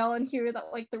your email and hear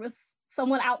that like there was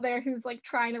someone out there who's like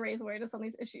trying to raise awareness on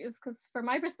these issues, because from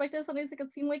my perspective sometimes it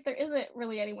could seem like there isn't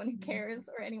really anyone who cares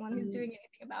or anyone who's doing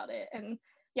anything about it. And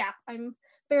I'm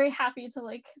very happy to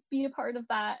like be a part of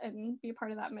that and be a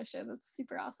part of that mission. It's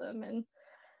super awesome. And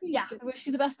I wish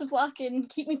you the best of luck and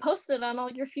keep me posted on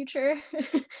all your future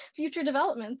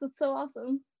developments. It's so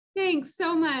awesome. Thanks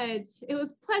so much. It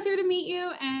was a pleasure to meet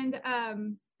you, and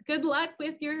good luck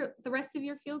with the rest of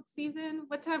your field season.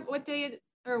 What day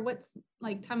or what's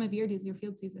like time of year does your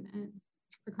field season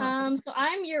end? So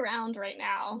I'm year round right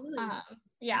now.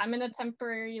 Really? I'm in a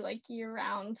temporary like year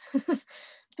round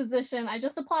position. I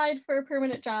just applied for a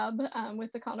permanent job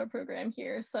with the Condor program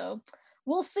here, so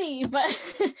we'll see. But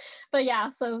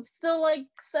so still like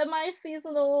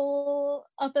semi-seasonal,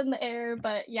 up in the air.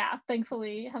 But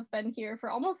thankfully have been here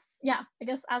for almost I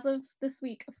guess as of this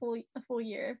week a full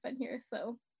year I've been here.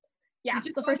 So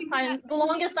it's the first time, the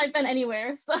longest I've been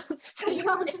anywhere, so it's pretty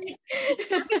awesome.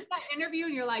 That interview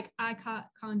and you're like, I caught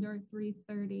Condor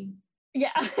 3:30.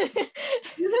 Yeah. I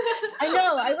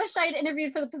know. I wish I had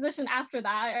interviewed for the position after that.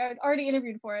 I had already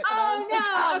interviewed for it. Oh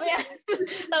no!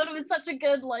 That would have been such a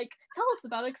good like, tell us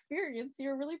about experience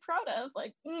you're really proud of.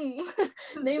 Like, name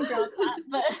drop that.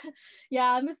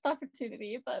 But missed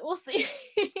opportunity. But we'll see.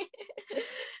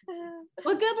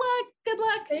 Well, good luck. Good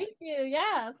luck. Thank you.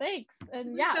 Yeah, thanks.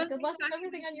 And good luck with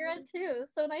everything on your end too.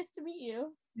 So nice to meet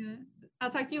you. Yeah.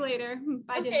 I'll talk to you later.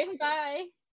 Bye. Okay. Bye.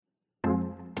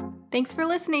 Thanks for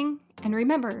listening. And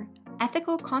remember,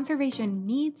 ethical conservation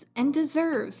needs and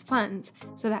deserves funds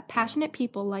so that passionate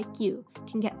people like you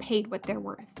can get paid what they're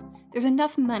worth. There's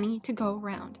enough money to go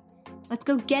around. Let's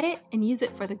go get it and use it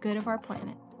for the good of our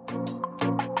planet.